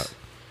check it Nice. out.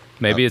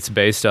 Maybe it's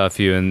based off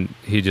you, and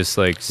he just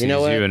like sees You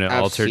know what? you in an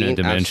alternate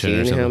dimension I've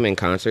or seen something. him in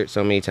concert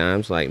so many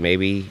times. Like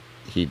maybe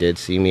he did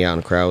see me out in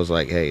the crowd. Was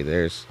like, hey,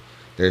 there's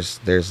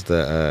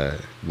the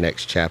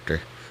next chapter.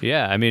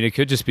 Yeah, I mean, it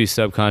could just be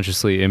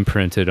subconsciously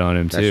imprinted on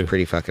him That's too.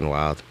 pretty fucking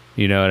wild.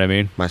 You know what I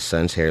mean? My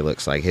son's hair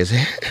looks like his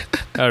hair.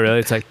 Oh, really?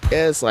 It's like,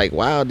 Yeah, it's like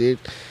wow, dude.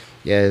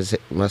 Yeah,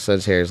 my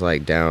son's hair is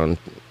like down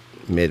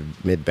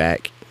mid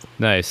back.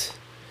 nice.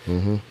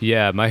 Mm-hmm.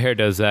 Yeah, my hair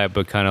does that,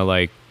 but kind of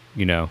like,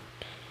 you know,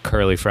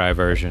 curly fry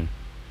version.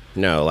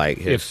 No, like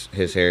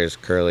his hair is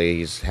curly.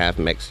 He's half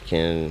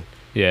Mexican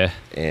Yeah,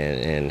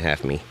 and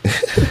half me.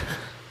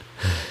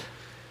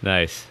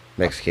 nice.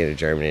 Mexican and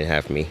German and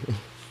half me.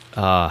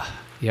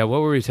 Yeah,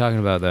 what were we talking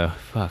about though?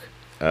 Fuck.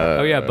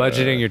 Oh yeah,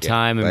 budgeting your yeah,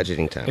 time and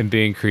budgeting time. and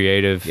being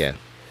creative. Yeah.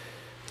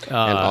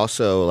 And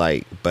also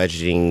like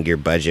budgeting your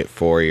budget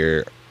for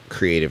your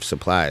creative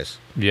supplies.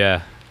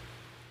 Yeah.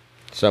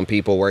 Some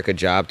people work a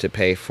job to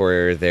pay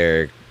for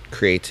their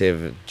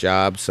creative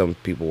job. Some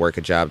people work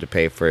a job to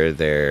pay for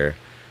their,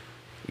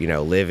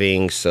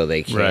 living so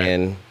they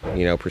can,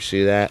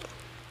 pursue that.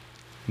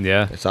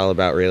 Yeah. It's all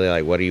about really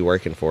like what are you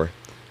working for?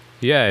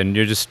 Yeah, and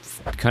you're just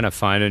kind of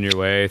finding your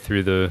way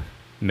through the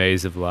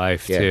maze of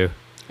life Yeah. too.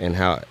 And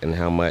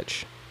how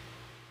much?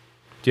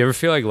 Do you ever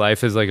feel like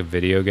life is like a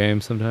video game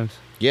sometimes?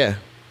 Yeah.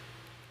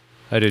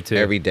 I do too.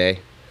 Every day.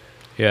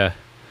 Yeah.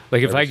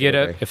 Like if Every I get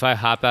single up, day. if I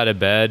hop out of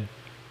bed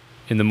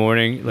in the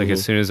morning, like as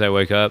Mhm. soon as I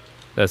wake up,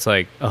 that's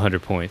like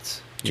 100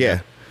 points. you Yeah.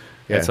 know?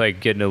 Yeah. It's like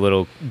getting a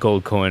little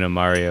gold coin on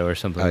Mario or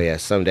something. Oh yeah,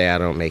 someday I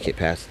don't make it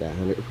past that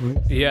 100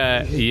 points.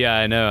 Yeah,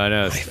 I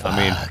know. I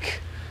mean,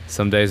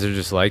 some days are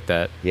just like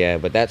that. Yeah,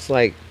 but that's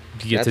like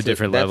You get to that's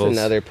different that's levels.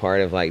 another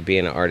part of like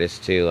being an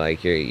artist too.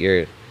 Like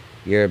you're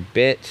a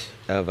bit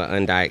of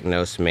an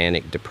undiagnosed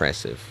manic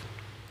depressive.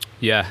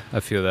 Yeah, I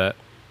feel that.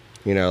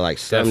 Like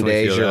some Definitely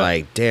days feel you're that.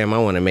 like, damn, I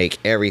want to make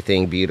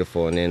everything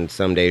beautiful, and then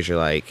some days you're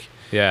like,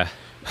 Yeah.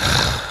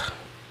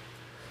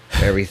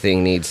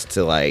 everything needs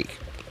to like,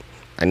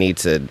 I need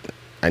to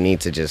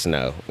just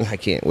know. I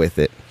can't with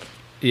it.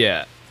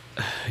 Yeah.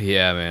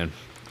 Yeah, man.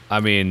 I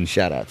mean,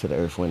 Shout out to the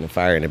Earth, Wind, and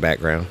Fire in the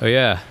background oh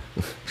yeah.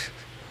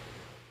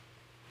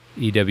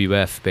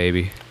 EWF,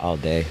 baby. all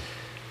day.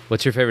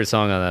 What's your favorite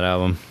song on that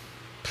album?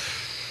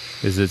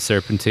 Is it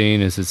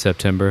Serpentine? Is it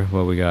September?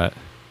 What we got?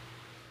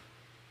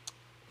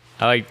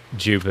 I like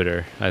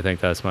Jupiter. I think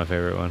that's my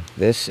favorite one.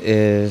 This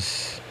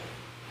is...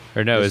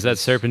 Or no, is that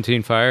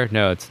Serpentine Fire?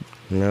 No, it's...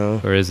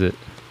 No. Or is it?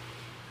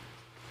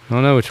 I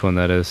don't know which one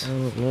that is. I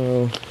don't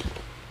know.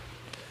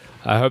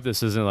 I hope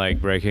this isn't like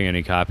breaking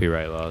any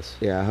copyright laws.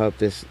 Yeah, I hope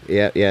this...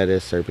 Yeah, it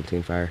is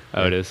Serpentine Fire.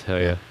 Oh, it is?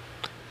 Hell yeah.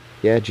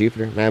 Yeah,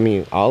 Jupiter. I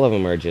mean, all of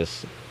them are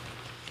just...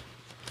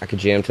 I could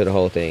jam to the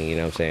whole thing, you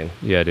know what I'm saying?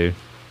 Yeah, dude.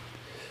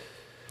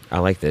 I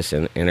like this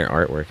inner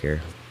artwork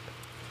here.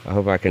 I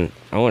hope I can...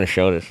 I want to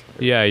show this.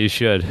 Yeah, you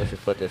should. Let's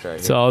just put this right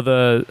It's here. all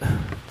the...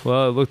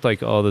 Well, it looked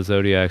like all the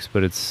zodiacs,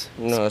 but it's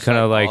It's kind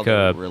of like... all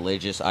the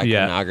religious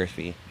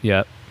iconography,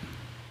 yeah.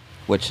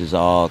 which is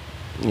all,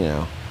 you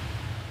know...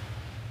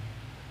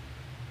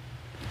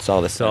 It's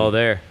all the It's all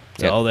there.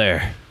 It's Yep. all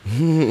there.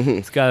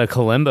 It's got a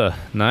kalimba.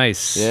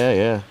 Nice.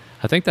 Yeah.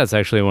 I think that's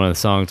actually one of the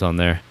songs on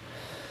there.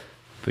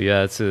 But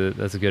yeah, that's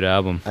a good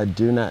album. I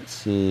do not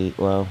see...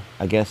 Well,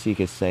 I guess you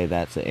could say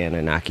that's an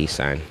Anunnaki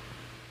sign.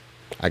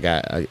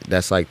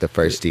 That's like the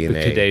first The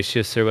DNA.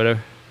 Caduceus or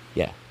whatever.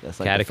 Yeah, that's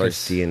like Catechus. the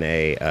first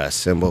DNA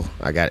symbol.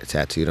 I got it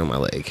tattooed on my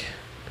leg.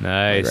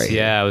 Nice. Right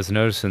yeah, here. I was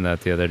noticing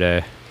that the other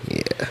day.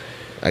 Yeah,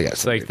 I got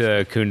It's like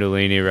the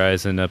Kundalini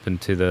rising up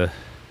into the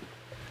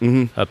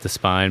up the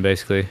spine,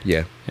 basically,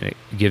 Yeah, and it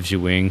gives you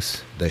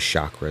wings. the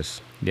chakras.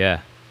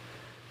 Yeah.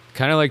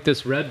 Kind of like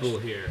this Red Bull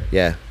here.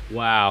 Yeah,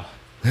 Wow.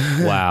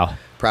 Wow.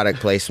 product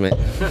placement.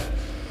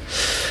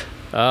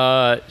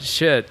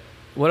 Shit.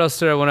 What else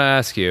did I want to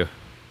ask you?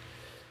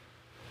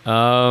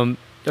 Oh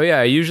yeah,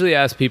 I usually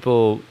ask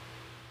people,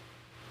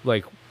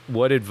 like,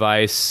 what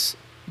advice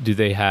do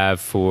they have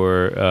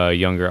for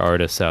younger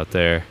artists out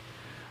there?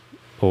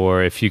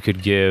 Or if you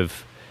could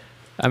give,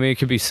 I mean, it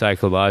could be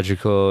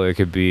psychological, it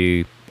could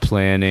be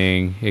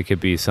planning, it could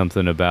be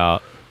something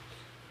about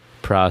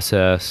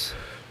process.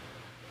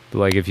 But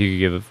like, if you could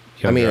give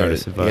younger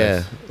artists advice.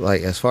 yeah,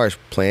 like as far as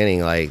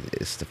planning, like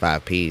it's the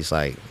 5 P's.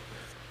 Like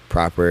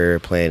proper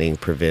planning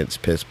prevents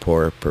piss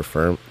poor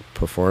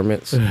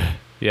performance.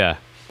 Yeah.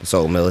 It's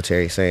old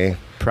military saying.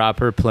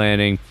 Proper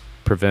planning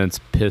prevents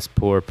piss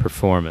poor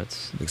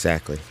performance.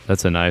 Exactly.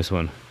 That's a nice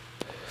one.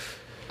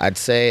 I'd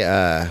say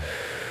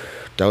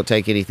don't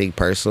take anything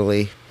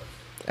personally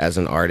as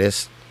an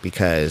artist,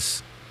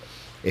 because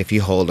if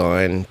you hold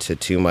on to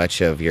too much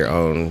of your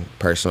own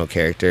personal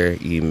character,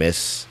 you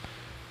miss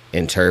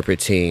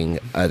interpreting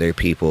other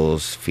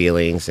people's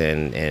feelings,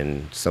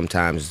 and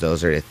sometimes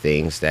those are the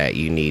things that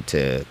you need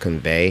to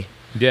convey.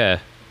 Yeah.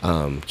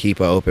 Keep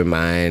an open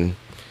mind,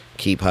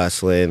 keep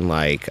hustling.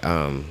 Like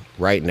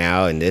right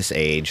now in this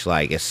age,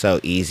 like it's so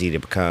easy to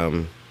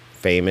become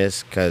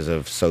famous because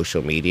of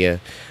social media,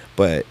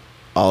 but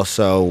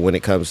also when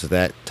it comes to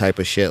that type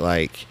of shit,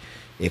 like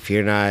if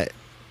you're not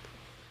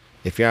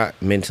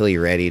mentally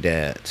ready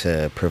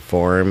to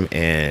perform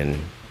and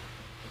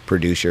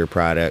produce your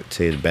product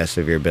to the best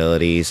of your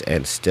abilities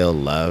and still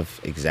love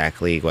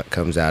exactly what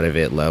comes out of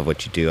it, love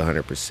what you do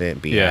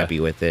 100%, be happy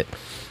with it,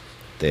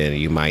 then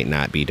you might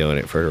not be doing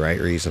it for the right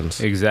reasons.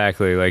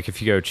 Exactly. Like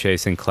if you go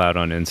chasing clout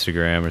on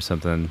Instagram or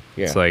something,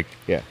 it's like,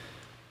 yeah,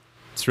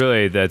 it's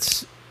really,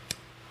 that's,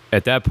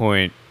 at that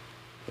point,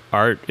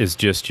 art is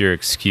just your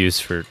excuse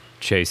for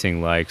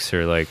chasing likes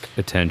or like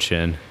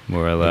attention,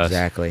 more or less.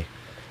 exactly.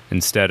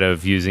 Instead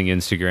of using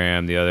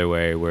Instagram the other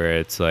way, where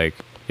it's like,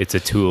 it's a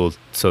tool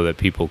so that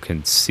people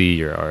can see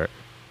your art.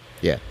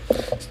 Yeah,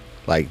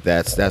 like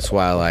that's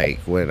why, like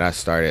when I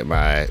started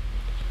my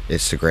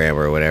Instagram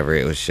or whatever,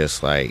 it was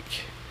just like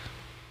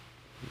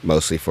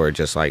mostly for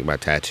just like my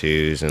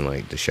tattoos and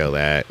like to show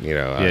that, you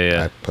know,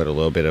 I put a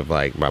little bit of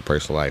like my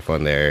personal life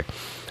on there,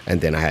 and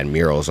then I had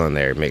murals on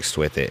there mixed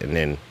with it, and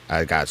then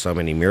I got so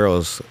many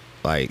murals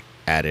like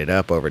added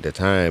up over the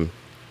time,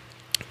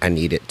 I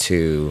needed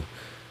to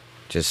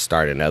just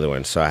start another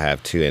one. So I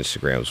have 2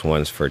 Instagrams.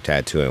 One's for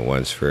tattoo and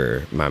one's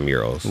for my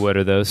murals. What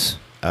are those?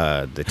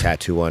 The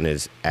tattoo one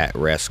is at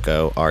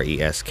Resko,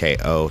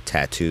 RESKO,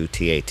 tattoo,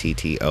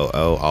 TATTOO,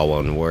 all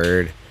one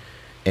word.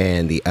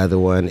 And the other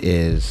one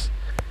is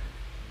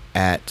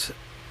at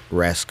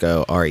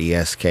Resko,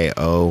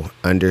 RESKO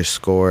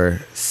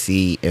 _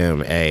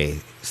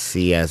 CMA.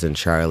 C as in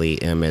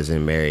Charlie, M as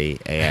in Mary,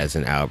 A as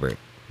in Albert.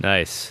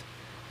 Nice.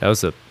 That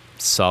was a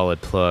solid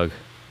plug.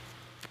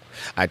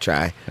 I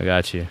try. I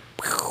got you.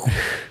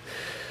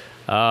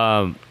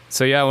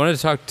 So yeah, I wanted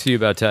to talk to you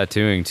about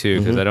tattooing too,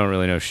 because I don't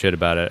really know shit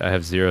about it. I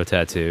have 0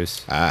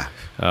 tattoos. I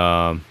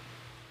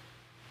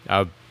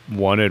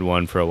wanted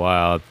one for a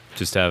while,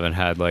 just haven't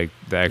had like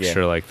the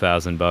extra like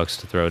 $1,000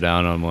 to throw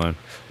down on one.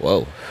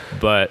 Whoa.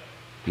 But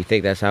You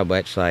think that's how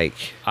much like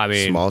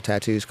small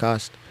tattoos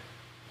cost?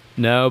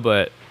 No,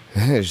 but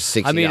There's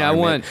 $60 I mean, I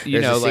want,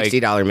 you know, like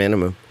 $60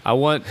 minimum. I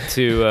want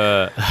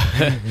to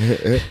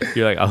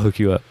you're like, I'll hook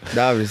you up.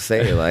 No, I'm just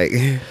saying, like,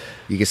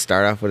 you can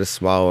start off with a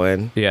small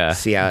one. Yeah.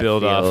 See how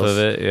build it feels, off of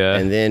it. Yeah.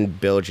 and then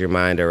build your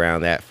mind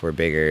around that for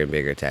bigger and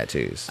bigger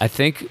tattoos. I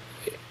think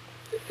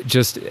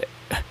just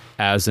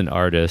as an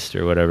artist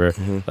or whatever,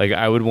 like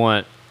I would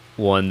want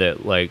one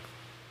that like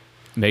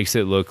makes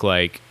it look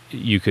like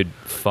you could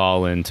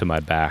fall into my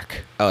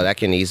back. Oh, that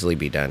can easily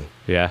be done.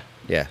 Yeah.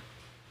 Yeah.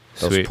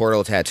 Those Sweet.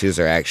 portal tattoos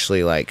are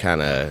actually like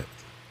kind of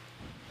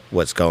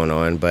what's going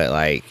on, but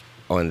like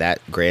on that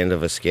grand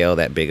of a scale,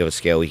 that big of a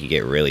scale, we could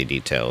get really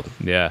detailed.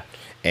 Yeah.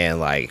 And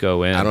like,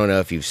 Go in. I don't know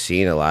if you've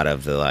seen a lot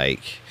of the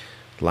like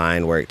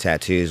line work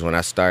tattoos. When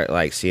I start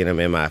like seeing them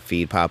in my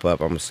feed pop up,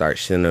 I'm gonna start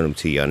sending them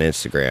to you on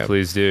Instagram.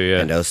 Please do. Yeah.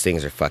 And those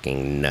things are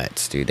fucking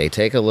nuts, dude. They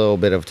take a little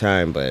bit of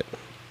time, but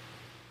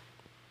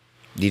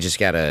you just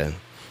gotta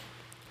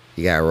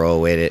roll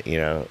with it, you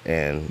know.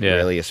 And Yeah.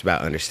 really, it's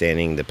about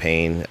understanding the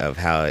pain of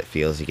how it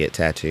feels to get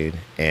tattooed,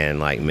 and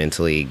like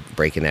mentally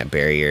breaking that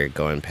barrier,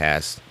 going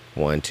past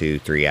 1, 2,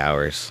 3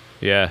 hours.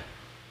 Yeah.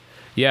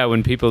 Yeah,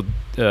 when people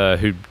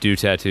who do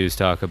tattoos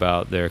talk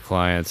about their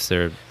clients,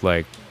 they're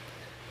like,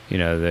 you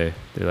know, they're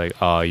like,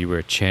 oh, you were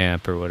a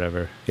champ or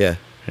whatever. Yeah,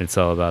 And it's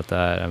all about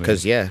that. I mean,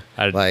 because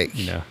like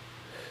you know,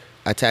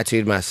 I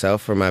tattooed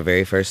myself for my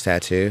very first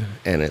tattoo,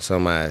 and it's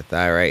on my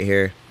thigh right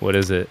here. what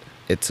is it?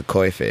 It's a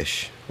koi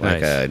fish,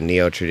 like Nice. a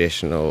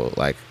neo-traditional,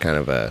 like kind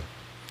of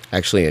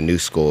actually a new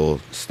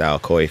school style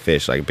koi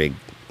fish, like big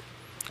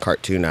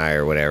cartoon eye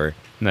or whatever.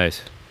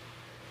 Nice.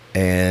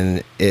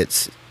 And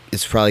it's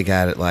probably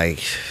got like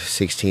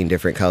 16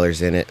 different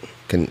colors in it,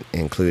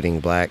 including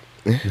black.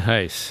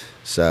 Nice.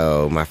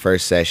 So my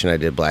first session, I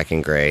did black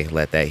and gray,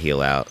 let that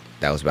heal out.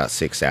 That was about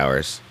 6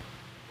 hours,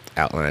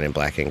 outline in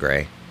black and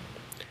gray.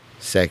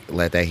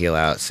 Let that heal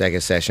out.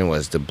 Second session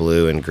was the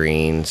blue and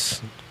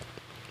greens,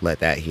 let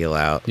that heal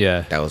out.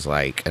 Yeah. That was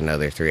like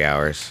another 3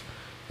 hours.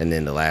 And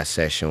then the last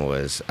session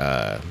was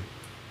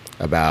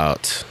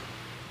about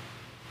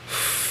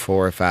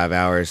 4 or 5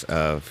 hours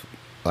of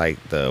like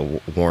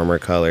the warmer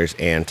colors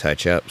and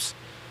touch-ups.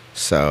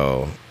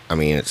 So, I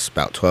mean, it's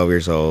about 12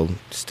 years old,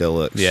 still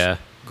looks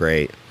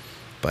great.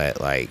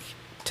 But like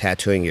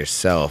tattooing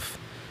yourself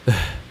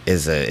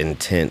is an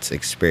intense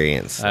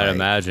experience. I'd like,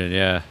 imagine,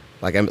 yeah.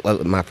 Like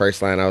my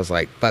first line, I was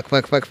like, fuck.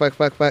 I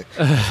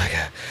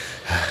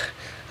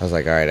was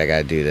like, all right, I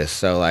gotta do this.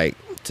 So like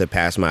to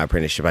pass my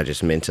apprenticeship, I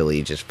just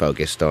mentally just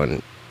focused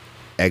on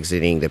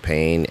exiting the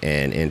pain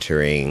and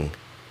entering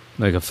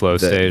Like a flow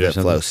state or the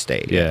something. flow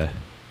state. Yeah.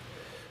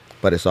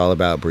 But it's all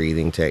about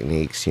breathing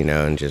techniques, you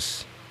know, and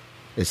just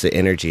it's the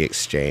energy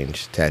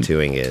exchange.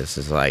 Tattooing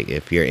is like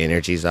if your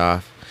energy's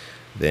off,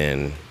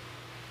 then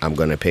I'm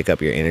going to pick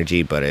up your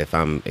energy. But if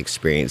I'm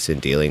experienced in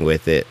dealing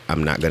with it,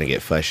 I'm not going to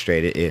get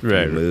frustrated if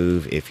Right. you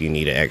move, if you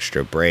need an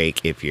extra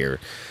break, if you're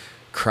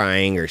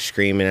crying or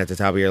screaming at the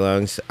top of your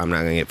lungs, I'm not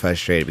going to get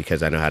frustrated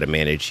because I know how to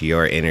manage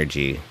your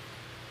energy,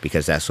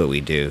 because that's what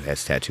we do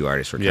as tattoo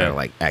artists. We're kind of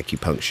like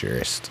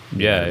acupuncturists. You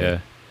know Yeah, what I mean? yeah.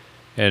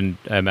 And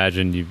I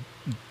imagine you've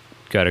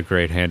got a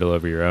great handle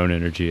over your own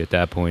energy at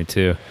that point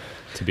too,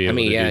 to be able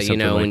to do yeah, something you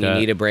know, like when that. you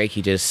need a break,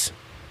 you just...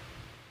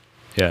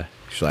 Yeah.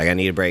 She's like, I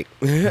need a break.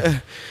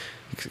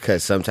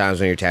 Because sometimes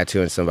when you're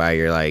tattooing somebody,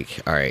 you're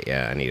like, all right,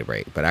 yeah, I need a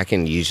break. But I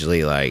can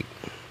usually like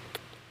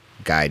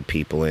guide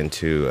people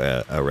into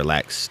a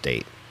relaxed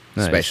state,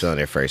 Nice. especially on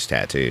their first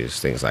tattoos,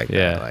 things like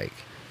Yeah. that. Like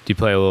Do you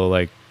play a little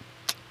like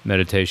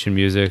meditation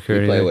music or you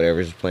play anything?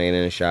 whatever's playing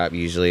in the shop.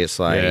 Usually it's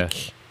like, Yeah.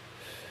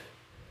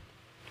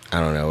 I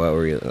don't know, what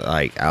were you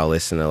like? I'll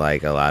listen to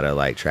like a lot of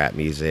like trap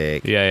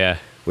music. Yeah, yeah.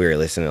 We were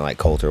listening to like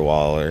Coulter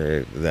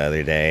Waller the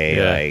other day.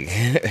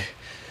 Yeah. Like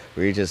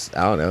we were just,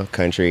 I don't know,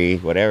 country,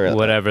 whatever.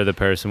 Whatever the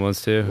person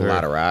wants to. A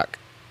lot of rock,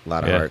 a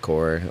lot of Yeah.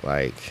 hardcore.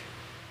 Like,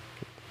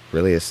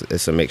 really,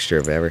 it's a mixture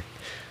of every.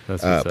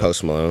 That's what's up.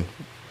 Post Malone,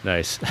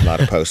 Nice. a lot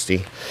of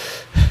Posty,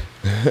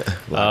 a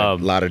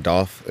lot of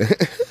Dolph.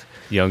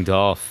 Young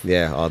Dolph.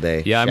 Yeah, all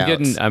day. Yeah,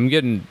 Shouts. I'm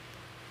getting.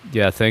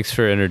 Yeah, thanks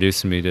for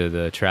introducing me to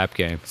the trap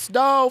game. It's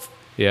Dolph.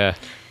 Yeah,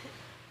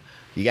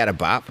 You got to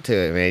bop to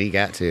it, man. You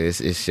got to.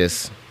 It's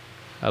just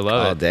I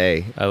love all it.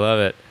 day. I love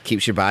it.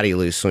 Keeps your body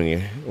loose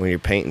when you're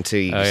painting too.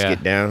 You Oh, just yeah.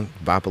 get down,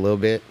 bop a little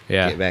bit,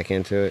 Yeah. get back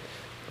into it.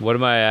 What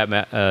am I at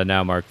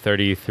now, Mark?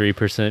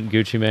 33%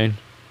 Gucci Mane?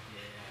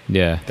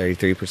 Yeah.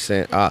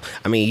 33%.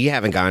 I mean, you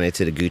haven't gone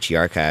into the Gucci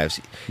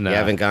archives. Nah. You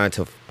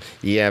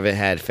haven't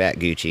had fat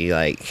Gucci,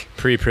 like,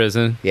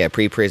 Pre-prison? yeah,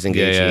 pre-prison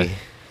Yeah, Gucci.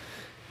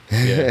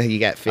 yeah. Yeah. You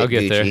got fit I'll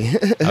get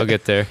Gucci. there. I'll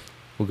get there.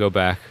 We'll go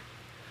back.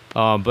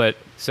 But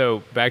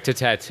so back to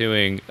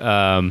tattooing.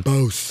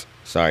 Bose.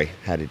 Sorry,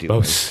 had to do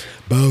Bose.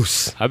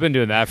 Bose. I've been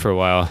doing that for a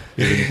while.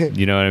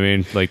 You know what I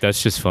mean? Like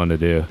that's just fun to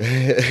do.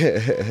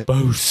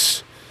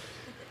 Bose.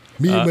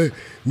 Me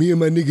and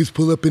my niggas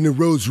pull up in the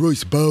Rolls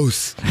Royce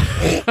Bose.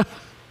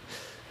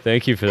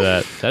 Thank you for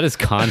that. That is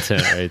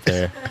content right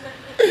there.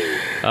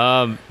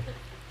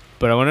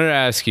 But I wanted to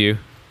ask you.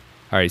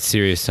 All right,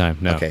 serious time.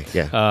 No. Okay,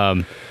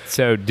 yeah.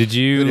 So did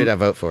you? Who did I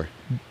vote for?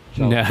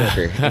 No.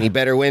 Booker. And he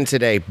better win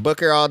today.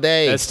 Booker all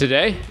day. That's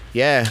today.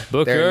 yeah.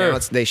 Booker.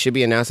 They should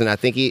be announcing. I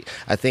think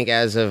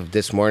as of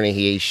this morning,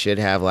 he should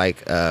have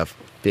like a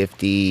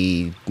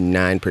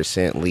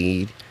 59%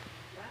 lead.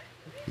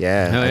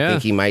 Yeah, Hell I yeah.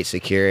 think he might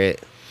secure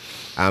it.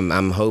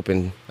 I'm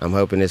hoping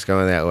it's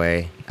going that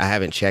way. I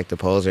haven't checked the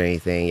polls or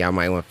anything. Y'all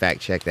might want to fact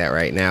check that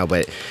right now.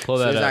 But Pull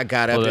as that soon as up. I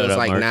got Pull up, it that was up,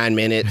 like Mark. 9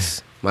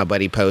 minutes. My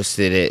buddy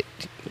posted it.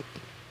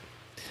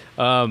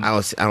 I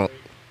don't. 3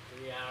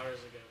 hours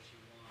ago she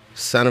won.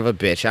 Son of a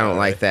bitch. I don't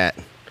like that.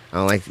 I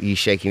don't like you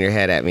shaking your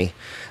head at me.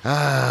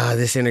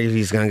 This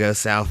interview's gonna go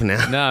south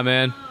now. Nah,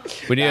 man.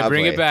 We need to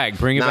bring it back.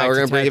 Bring it back. We're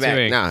to gonna bring it back.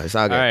 tattooing. No, it's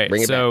all good. All right,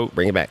 bring it back.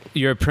 Bring it back.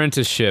 Your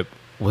apprenticeship,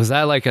 was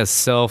that like a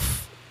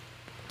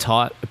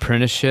self-taught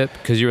apprenticeship?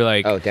 Because you were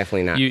like, Oh,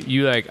 definitely not.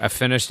 You like, I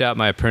finished out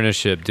my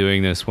apprenticeship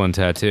doing this one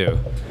tattoo.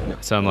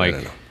 So I'm like,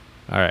 no.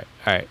 all right.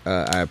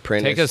 I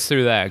apprenticed. Take us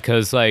through that,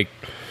 because like,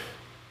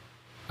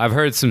 I've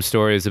heard some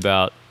stories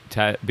about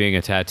being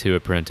a tattoo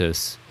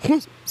apprentice.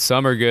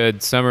 Some are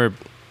good, some are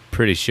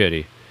pretty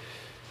shitty.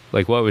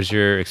 Like, what was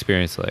your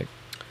experience like?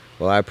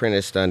 Well, I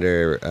apprenticed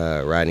under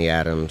Rodney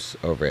Adams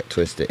over at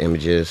Twisted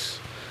Images.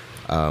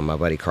 My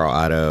buddy Carl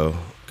Otto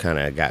kind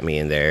of got me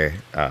in there.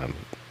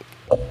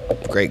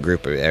 Great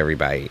group of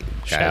everybody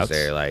guys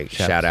there. Like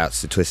shout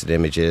outs to Twisted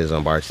Images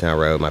on Bardstown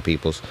Road, my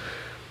peoples.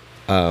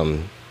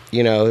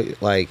 You know,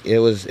 like it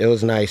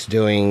was nice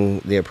doing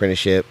the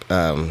apprenticeship.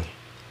 I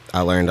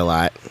learned a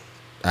lot.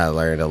 I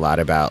learned a lot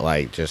about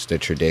like just the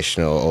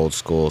traditional old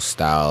school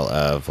style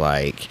of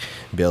like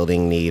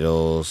building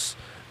needles,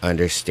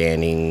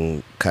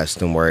 understanding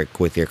custom work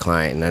with your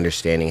client and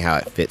understanding how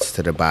it fits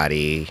to the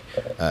body,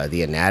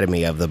 the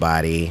anatomy of the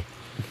body.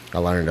 I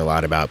learned a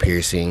lot about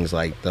piercings,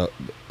 like the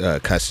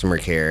customer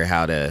care,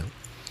 how to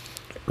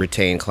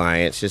retain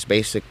clients, just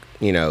basic,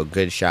 you know,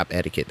 good shop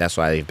etiquette. That's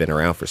why they've been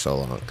around for so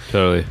long.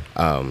 Totally.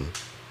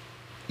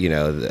 You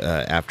know,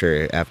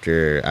 after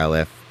I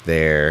left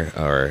there,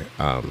 or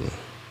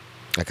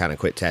I kind of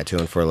quit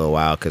tattooing for a little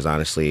while because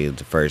honestly,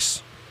 the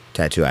first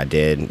tattoo I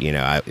did, you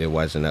know, it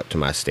wasn't up to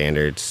my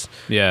standards.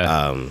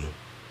 Yeah.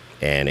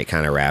 And it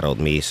kind of rattled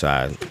me, so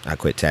I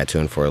quit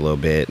tattooing for a little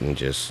bit and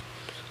just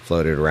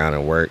floated around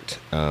and worked.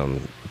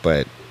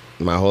 But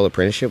my whole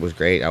apprenticeship was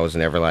great. I was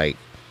never like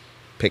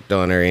picked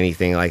on or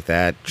anything like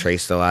that.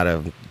 Traced a lot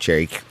of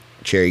Cherry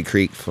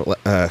Creek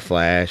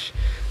Flash,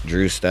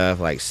 drew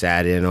stuff, like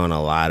sat in on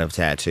a lot of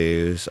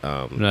tattoos.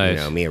 Nice. You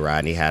know, me and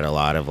Rodney had a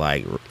lot of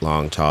like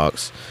long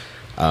talks.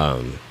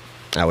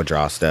 I would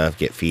draw stuff,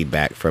 get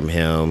feedback from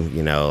him,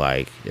 you know,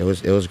 like it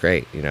was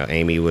great. You know,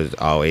 Amy would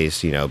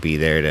always, you know, be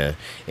there to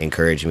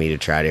encourage me to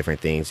try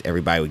different things.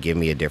 Everybody would give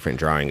me a different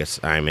drawing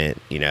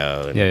assignment, you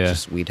know, and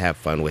just we'd have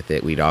fun with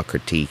it. We'd all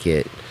critique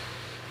it.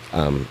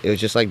 It was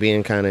just like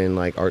being kind of in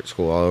like art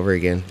school all over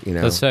again, you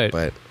know. That's tight.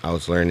 But I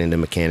was learning the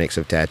mechanics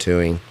of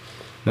tattooing.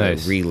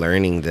 Nice.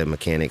 Relearning the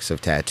mechanics of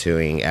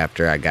tattooing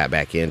after I got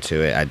back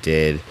into it. I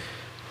did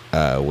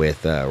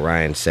with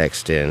Ryan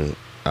Sexton,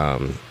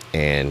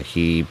 and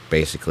he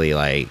basically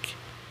like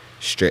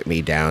stripped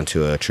me down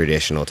to a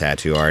traditional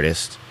tattoo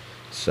artist.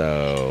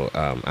 So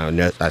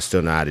I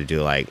still know how to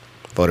do like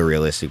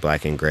photorealistic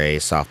black and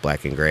grays, soft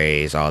black and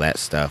grays, all that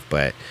stuff,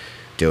 but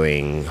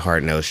doing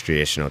hard-nosed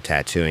traditional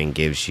tattooing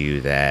gives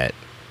you that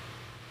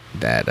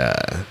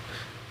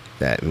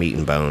meat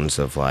and bones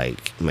of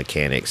like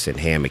mechanics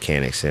and hand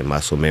mechanics and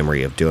muscle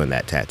memory of doing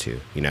that tattoo,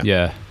 you know?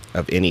 Yeah.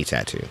 Of any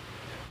tattoo.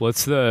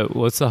 What's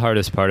the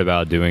hardest part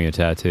about doing a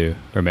tattoo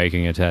or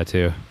making a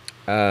tattoo?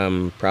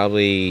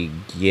 Probably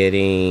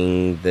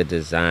getting the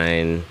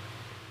design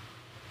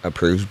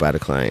approved by the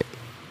client.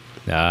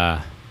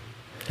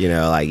 You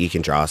know, like you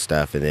can draw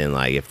stuff and then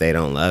like if they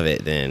don't love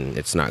it, then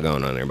it's not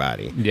going on their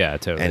body. Yeah,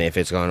 totally. And if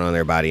it's going on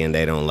their body and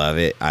they don't love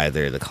it,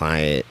 either the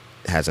client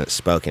hasn't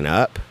spoken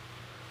up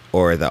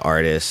or the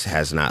artist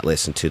has not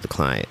listened to the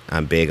client.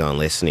 I'm big on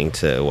listening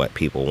to what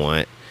people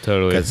want.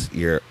 Totally. Because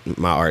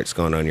my art's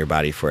going on your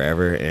body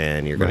forever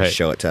and you're going to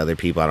show it to other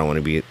people. I don't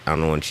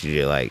want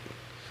you to like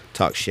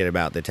talk shit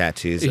about the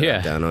tattoos that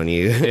I've done on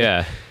you.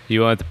 Yeah.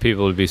 You want the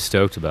people to be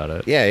stoked about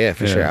it. Yeah,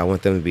 for sure. I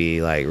want them to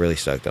be like really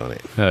stoked on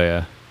it. Oh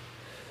yeah.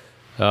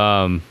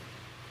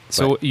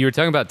 So you were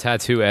talking about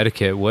tattoo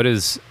etiquette. What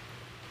is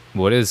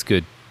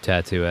good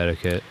tattoo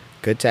etiquette?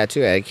 Good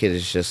tattoo etiquette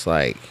is just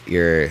like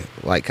you're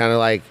like kind of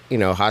like, you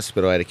know,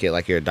 hospital etiquette,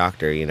 like you're a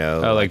doctor, you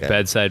know. Oh, like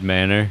bedside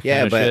manner.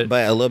 Yeah, but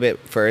a little bit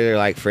further,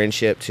 like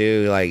friendship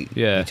too. Like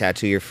you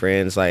tattoo your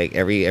friends. Like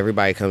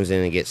everybody comes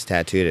in and gets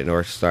tattooed at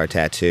North Star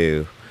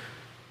Tattoo,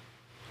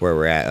 where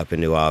we're at up in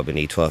New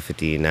Albany,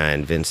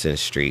 1259 Vincent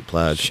Street.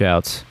 Plug.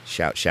 Shouts.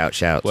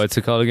 Shouts. What's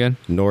it called again?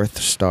 North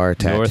Star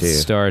Tattoo. North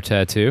Star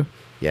Tattoo?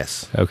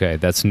 Yes. Okay,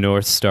 that's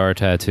North Star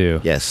Tattoo.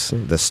 Yes,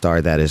 the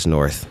star that is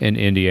north. In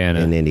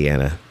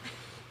Indiana.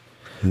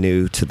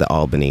 New to the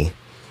Albany.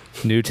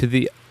 New to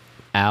the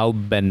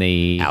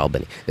Albany.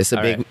 It's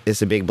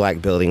a big black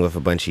building with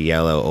a bunch of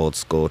yellow old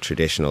school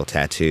traditional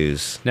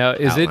tattoos. Now,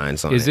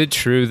 is it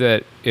true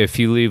that if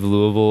you leave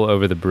Louisville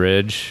over the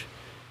bridge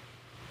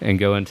and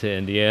go into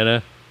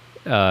Indiana,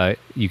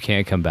 you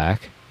can't come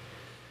back?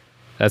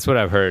 That's what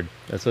I've heard.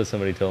 That's what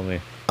somebody told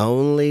me.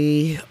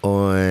 Only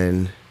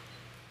on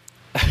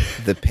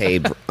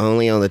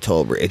only on the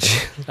toll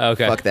bridge.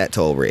 Okay. Fuck that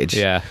toll bridge.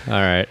 Yeah. All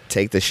right.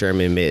 Take the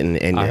Sherman Mitten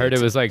and I heard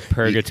it was like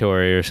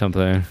purgatory or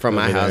something. From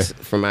my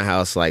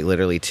house, like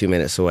literally 2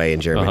 minutes away in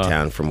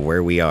Germantown from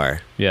where we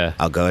are. Yeah.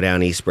 I'll go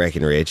down East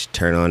Breckenridge,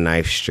 turn on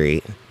Knife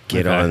Street,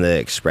 get on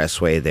the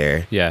expressway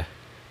there. Yeah.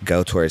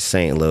 Go towards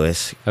St.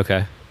 Louis.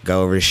 Okay.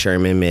 go over to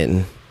Sherman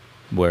Mitten,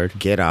 Word.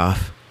 get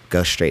off,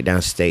 go straight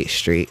down State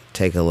Street,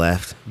 take a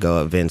left, go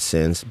up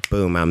Vincent's,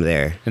 boom, I'm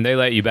there. And they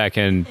let you back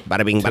in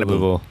Bada bing, to bada boom.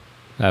 Louisville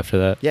after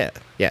that? Yeah,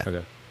 yeah,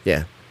 Okay.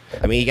 yeah.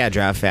 I mean, you gotta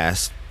drive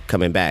fast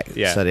coming back,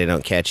 Yeah. so they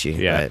don't catch you.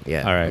 Yeah. But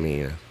yeah. All right. I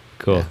mean,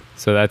 Cool. Yeah.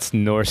 So that's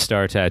North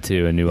Star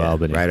Tattoo in New yeah,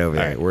 Albany. right over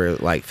All there. We're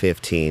like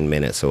 15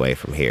 minutes away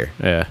from here.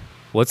 Yeah.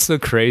 What's the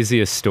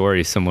craziest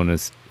story someone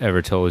has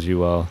ever told you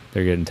while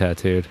they're getting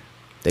tattooed?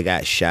 They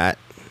got shot.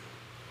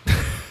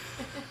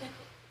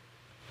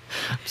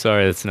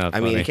 Sorry, that's not I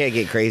funny. mean, it can't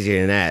get crazier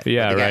than that.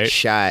 Yeah, But they right. got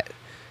shot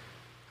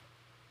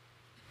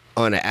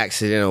on an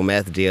accidental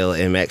meth deal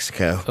in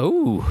Mexico.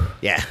 Oh,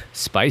 Yeah,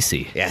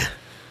 spicy. yeah.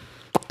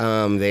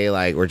 They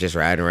like were just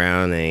riding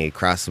around and they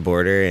crossed the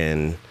border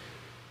and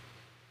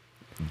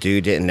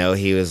dude didn't know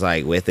he was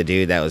like with a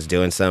dude that was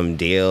doing some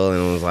deal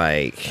and was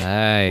like,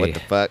 Aye. what the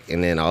fuck?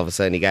 And then all of a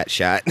sudden he got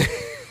shot.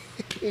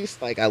 He's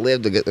like, I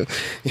lived a good.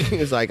 He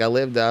was like, I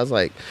lived. I was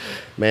like,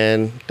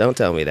 man, don't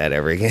tell me that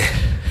ever again.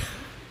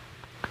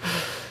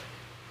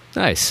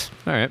 Nice.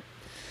 All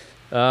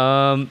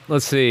right.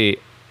 Let's see.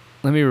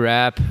 Let me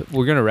wrap.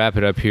 We're going to wrap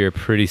it up here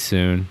pretty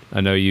soon.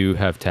 I know you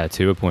have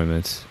tattoo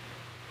appointments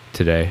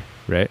today,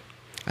 right?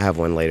 I have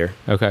one later.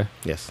 Okay.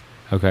 Yes.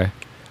 Okay.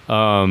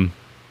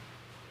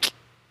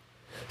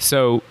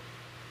 So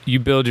you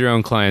build your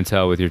own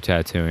clientele with your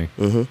tattooing.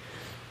 Mm-hmm.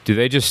 Do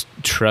they just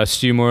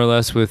trust you more or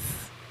less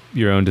with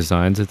your own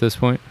designs at this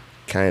point?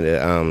 Kind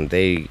of.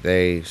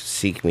 They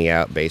seek me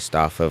out based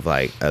off of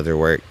like other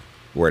work,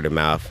 word of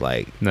mouth,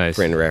 like Nice.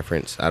 friend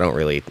reference. I don't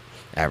really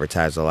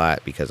advertise a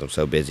lot because I'm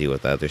so busy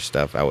with other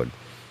stuff.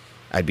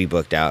 I'd be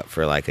booked out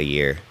for like a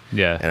year,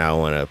 Yeah. and I don't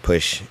want to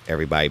push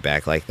everybody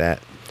back like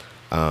that.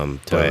 Totally.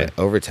 But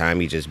over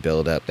time, you just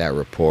build up that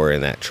rapport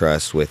and that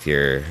trust with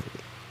your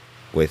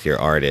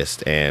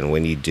artist, and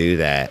when you do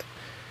that,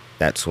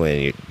 that's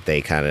when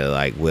they kind of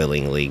like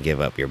willingly give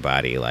up your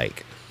body.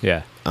 Like,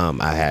 Yeah.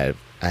 I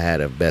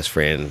had a best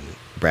friend,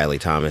 Bradley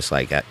Thomas,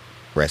 like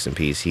rest in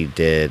peace.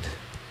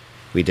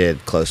 We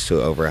did close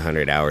to over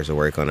 100 hours of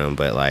work on him,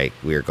 but like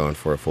we were going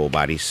for a full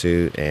body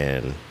suit,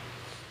 and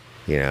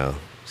you know,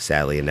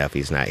 sadly enough,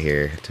 he's not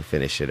here to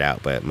finish it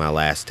out. But my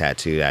last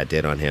tattoo I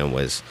did on him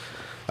was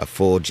a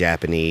full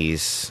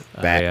Japanese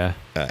back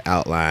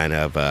outline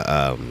of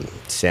a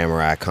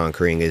samurai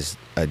conquering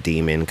a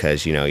demon,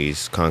 because you know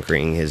he's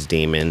conquering his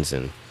demons.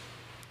 And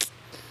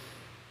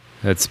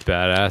That's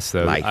badass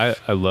though.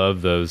 Life. I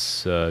love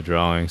those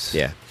drawings.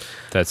 yeah,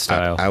 That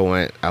style. I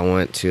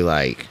want to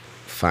like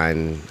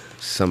find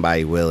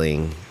somebody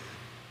willing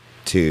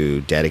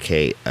to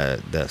dedicate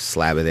the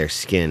slab of their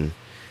skin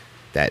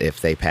that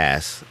if they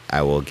pass,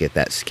 I will get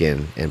that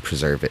skin and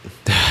preserve it.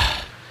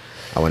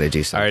 I want to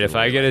do something. All right, if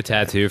I get a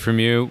tattoo from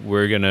you,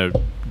 we're gonna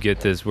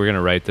get this. We're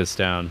gonna write this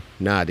down.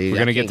 Nah, dude, we're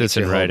gonna I can't get this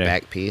your in whole writing.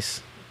 back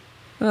piece.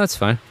 No, that's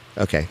fine.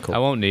 Okay, cool. I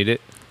won't need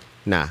it.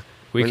 Nah,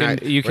 We we're can.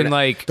 not- You we're can not-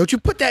 like. Don't you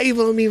put that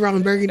evil on me,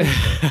 Ron Burgundy.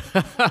 I'm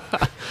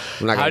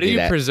not How gonna do you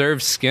that.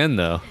 preserve skin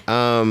though?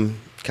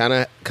 Kind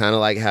of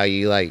like how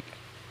you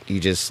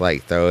just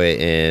like throw it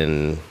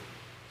in.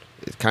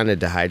 Kind of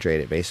dehydrate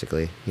it,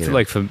 basically. You know?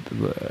 Like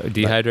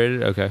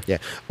dehydrated. Okay. Yeah,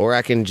 or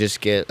I can just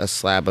get a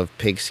slab of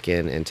pig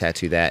skin and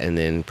tattoo that, and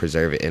then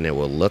preserve it, and it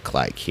will look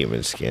like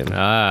human skin.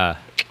 Ah.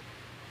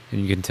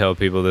 And you can tell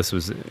people this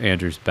was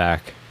Andrew's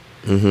back.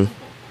 Mm-hmm.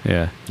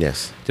 Yeah.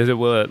 Yes,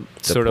 Will it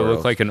sort of look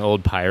portals. like an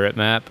old pirate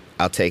map?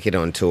 I'll take it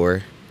on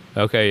tour.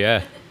 Okay.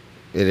 Yeah.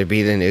 It'd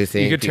be the new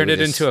thing. You could turn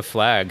People it just- into a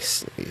flag.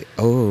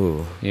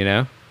 Oh, You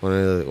know, one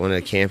of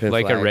the camping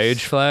like flags. a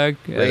rage flag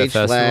at a Rage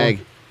festival. flag.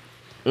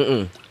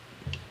 Mm-mm.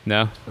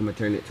 No. I'm gonna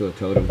turn it to a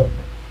totem.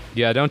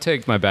 Yeah. Don't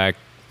take my back.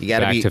 You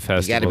gotta back be. to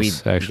You gotta be.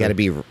 festivals, You actually. gotta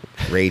be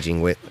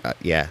raging with.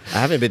 Yeah, I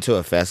haven't been to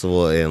a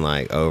festival in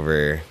like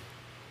over,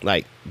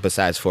 like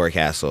besides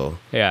Forecastle,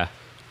 Yeah.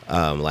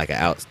 like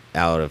an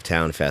out of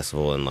town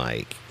festival in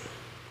like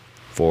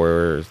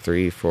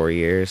 4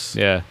 years.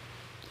 Yeah.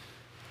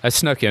 I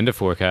snuck into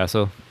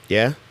Forecastle.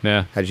 Yeah.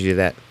 Yeah. How'd you do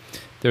that?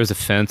 There was a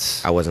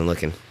fence. I wasn't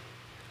looking.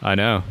 I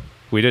know.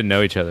 We didn't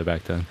know each other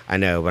back then. I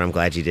know, but I'm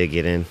glad you did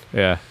get in.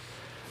 Yeah.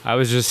 I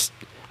was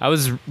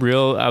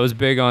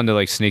big on to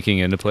like sneaking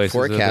into places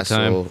at the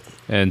time. Forecastle.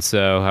 And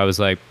so I was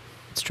like,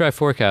 let's try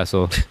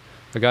Forecastle.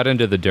 I got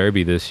into the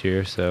Derby this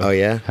year, so Oh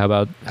yeah. how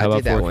about I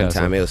did that one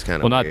Forecastle? time. It was kind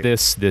of well, not weird.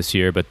 this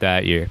year, but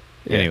that year.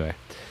 Yeah. Anyway.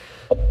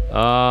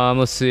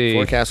 Let's see.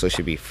 Forecastle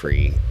should be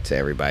free to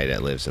everybody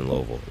that lives in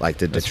Louisville, like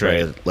the That's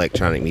Detroit right.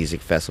 Electronic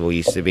Music Festival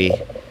used to be.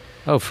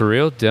 Oh, for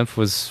real? Demph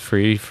was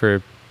free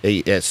for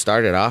It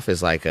started off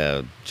as like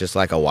a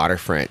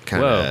waterfront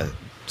kind Whoa. of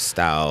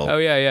style. Oh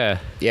yeah.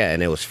 Yeah,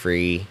 and it was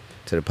free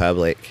to the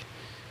public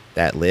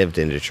that lived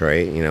in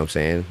Detroit. You know what I'm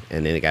saying?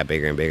 And then it got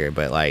bigger and bigger.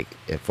 But like,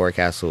 if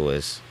Forecastle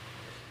was,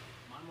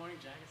 My Morning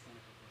Jacket's done a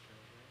couple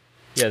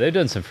shows, right? Yeah, they've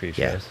done some free shows.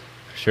 Yeah.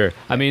 For sure.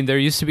 I mean, there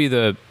used to be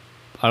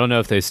I don't know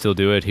if they still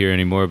do it here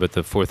anymore, but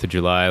the 4th of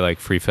July, like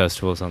free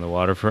festivals on the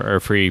waterfront, or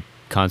free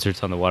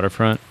concerts on the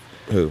waterfront.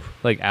 who?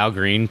 Like Al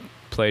Green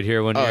played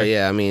here one year. Oh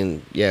yeah, I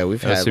mean, yeah, we've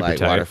That was had super like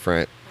tight.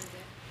 waterfront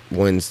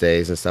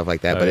Wednesdays and stuff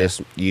like that. Oh, But yeah.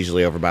 it's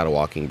usually over by the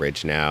walking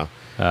bridge now.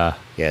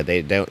 Yeah,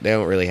 they don't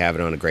really have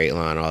it on the Great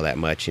Lawn all that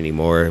much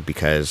anymore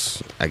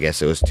because I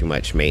guess it was too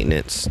much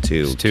maintenance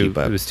to keep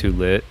up. It was too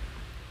lit.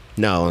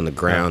 No, on the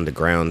ground, the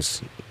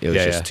grounds, it was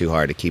Yeah, just yeah. too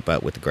hard to keep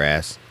up with the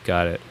grass.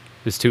 Got it.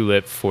 It was too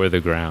lit for the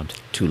ground.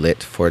 Too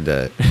lit for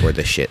the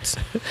shits.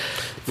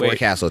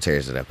 Forecastle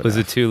tears it up. Was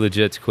enough. it too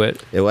legit to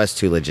quit? It was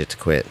too legit to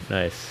quit.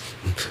 Nice.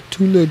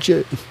 Too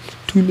legit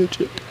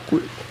to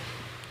quit.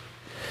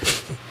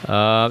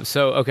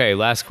 So okay,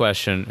 last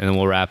question, and then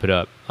we'll wrap it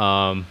up.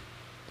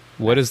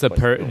 What is the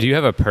do you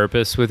have a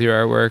purpose with your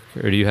artwork,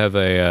 or do you have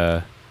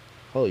a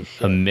Holy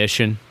shit.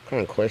 mission? What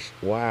kind of question?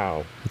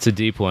 Wow. It's a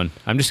deep one.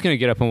 I'm just gonna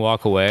get up and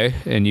walk away,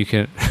 and you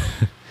can.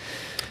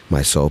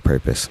 My sole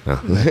purpose. No.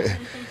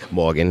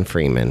 Morgan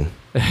Freeman.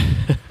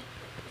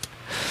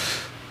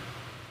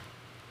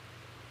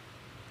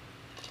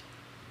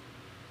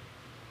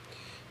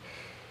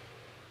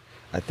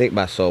 I think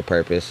my sole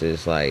purpose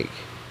is like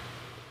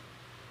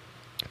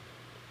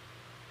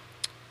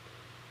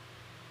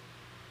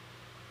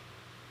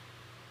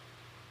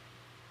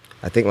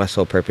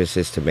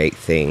to make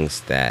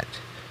things that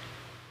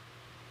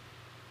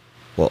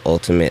will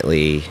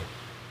ultimately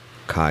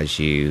cause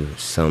you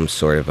some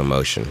sort of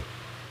emotion.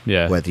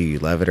 Yeah. Whether you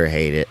love it or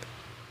hate it,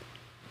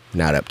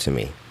 not up to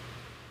me.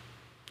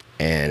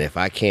 And if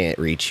I can't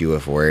reach you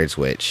with words,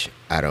 which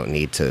I don't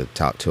need to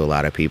talk to a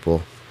lot of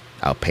people,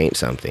 I'll paint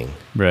something.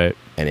 Right.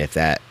 And if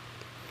that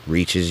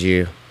reaches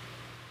you,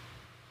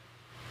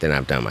 then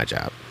I've done my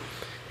job.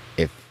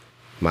 If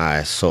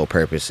my sole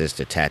purpose is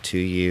to tattoo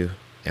you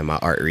and my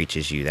art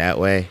reaches you that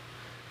way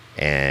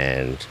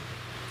and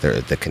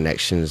the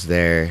connection's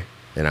there,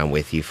 then I'm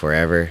with you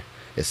forever.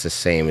 It's the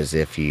same as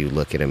if you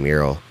look at a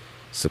mural.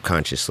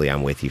 Subconsciously,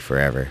 I'm with you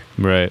forever.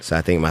 Right. So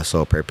I think my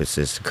sole purpose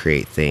is to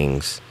create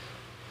things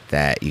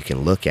that you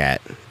can look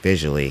at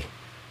visually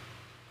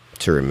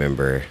to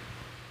remember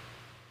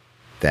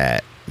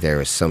that there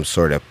was some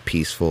sort of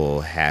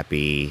peaceful,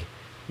 happy,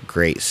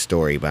 great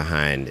story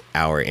behind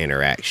our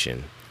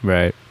interaction.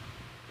 Right.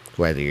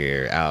 Whether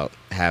you're out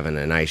having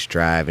a nice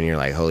drive and you're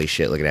like, holy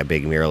shit, look at that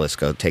big mural, let's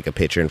go take a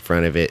picture in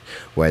front of it.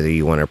 Whether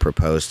you want to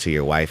propose to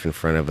your wife in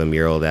front of a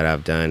mural that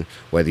I've done.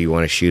 Whether you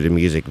want to shoot a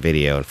music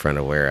video in front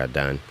of where I've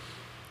done.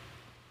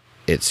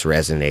 It's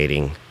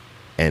resonating,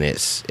 and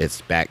it's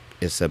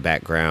a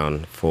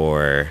background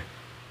for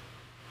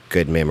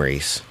good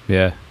memories.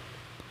 Yeah.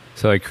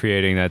 So like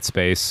creating that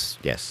space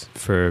Yes.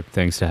 for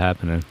things to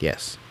happen in.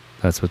 Yes.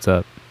 That's what's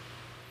up.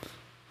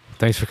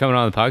 Thanks for coming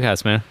on the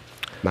podcast, man.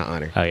 My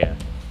honor. Oh yeah.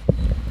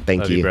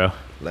 Thank Love you, bro.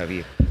 Love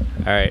you.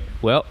 All right.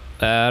 Well,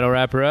 that'll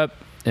wrap her up.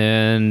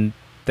 And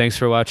thanks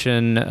for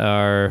watching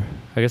I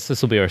guess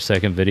this will be our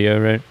second video,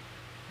 right?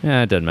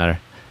 Yeah, it doesn't matter.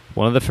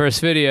 One of the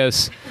first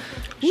videos.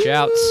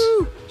 Shouts.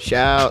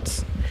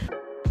 Shouts.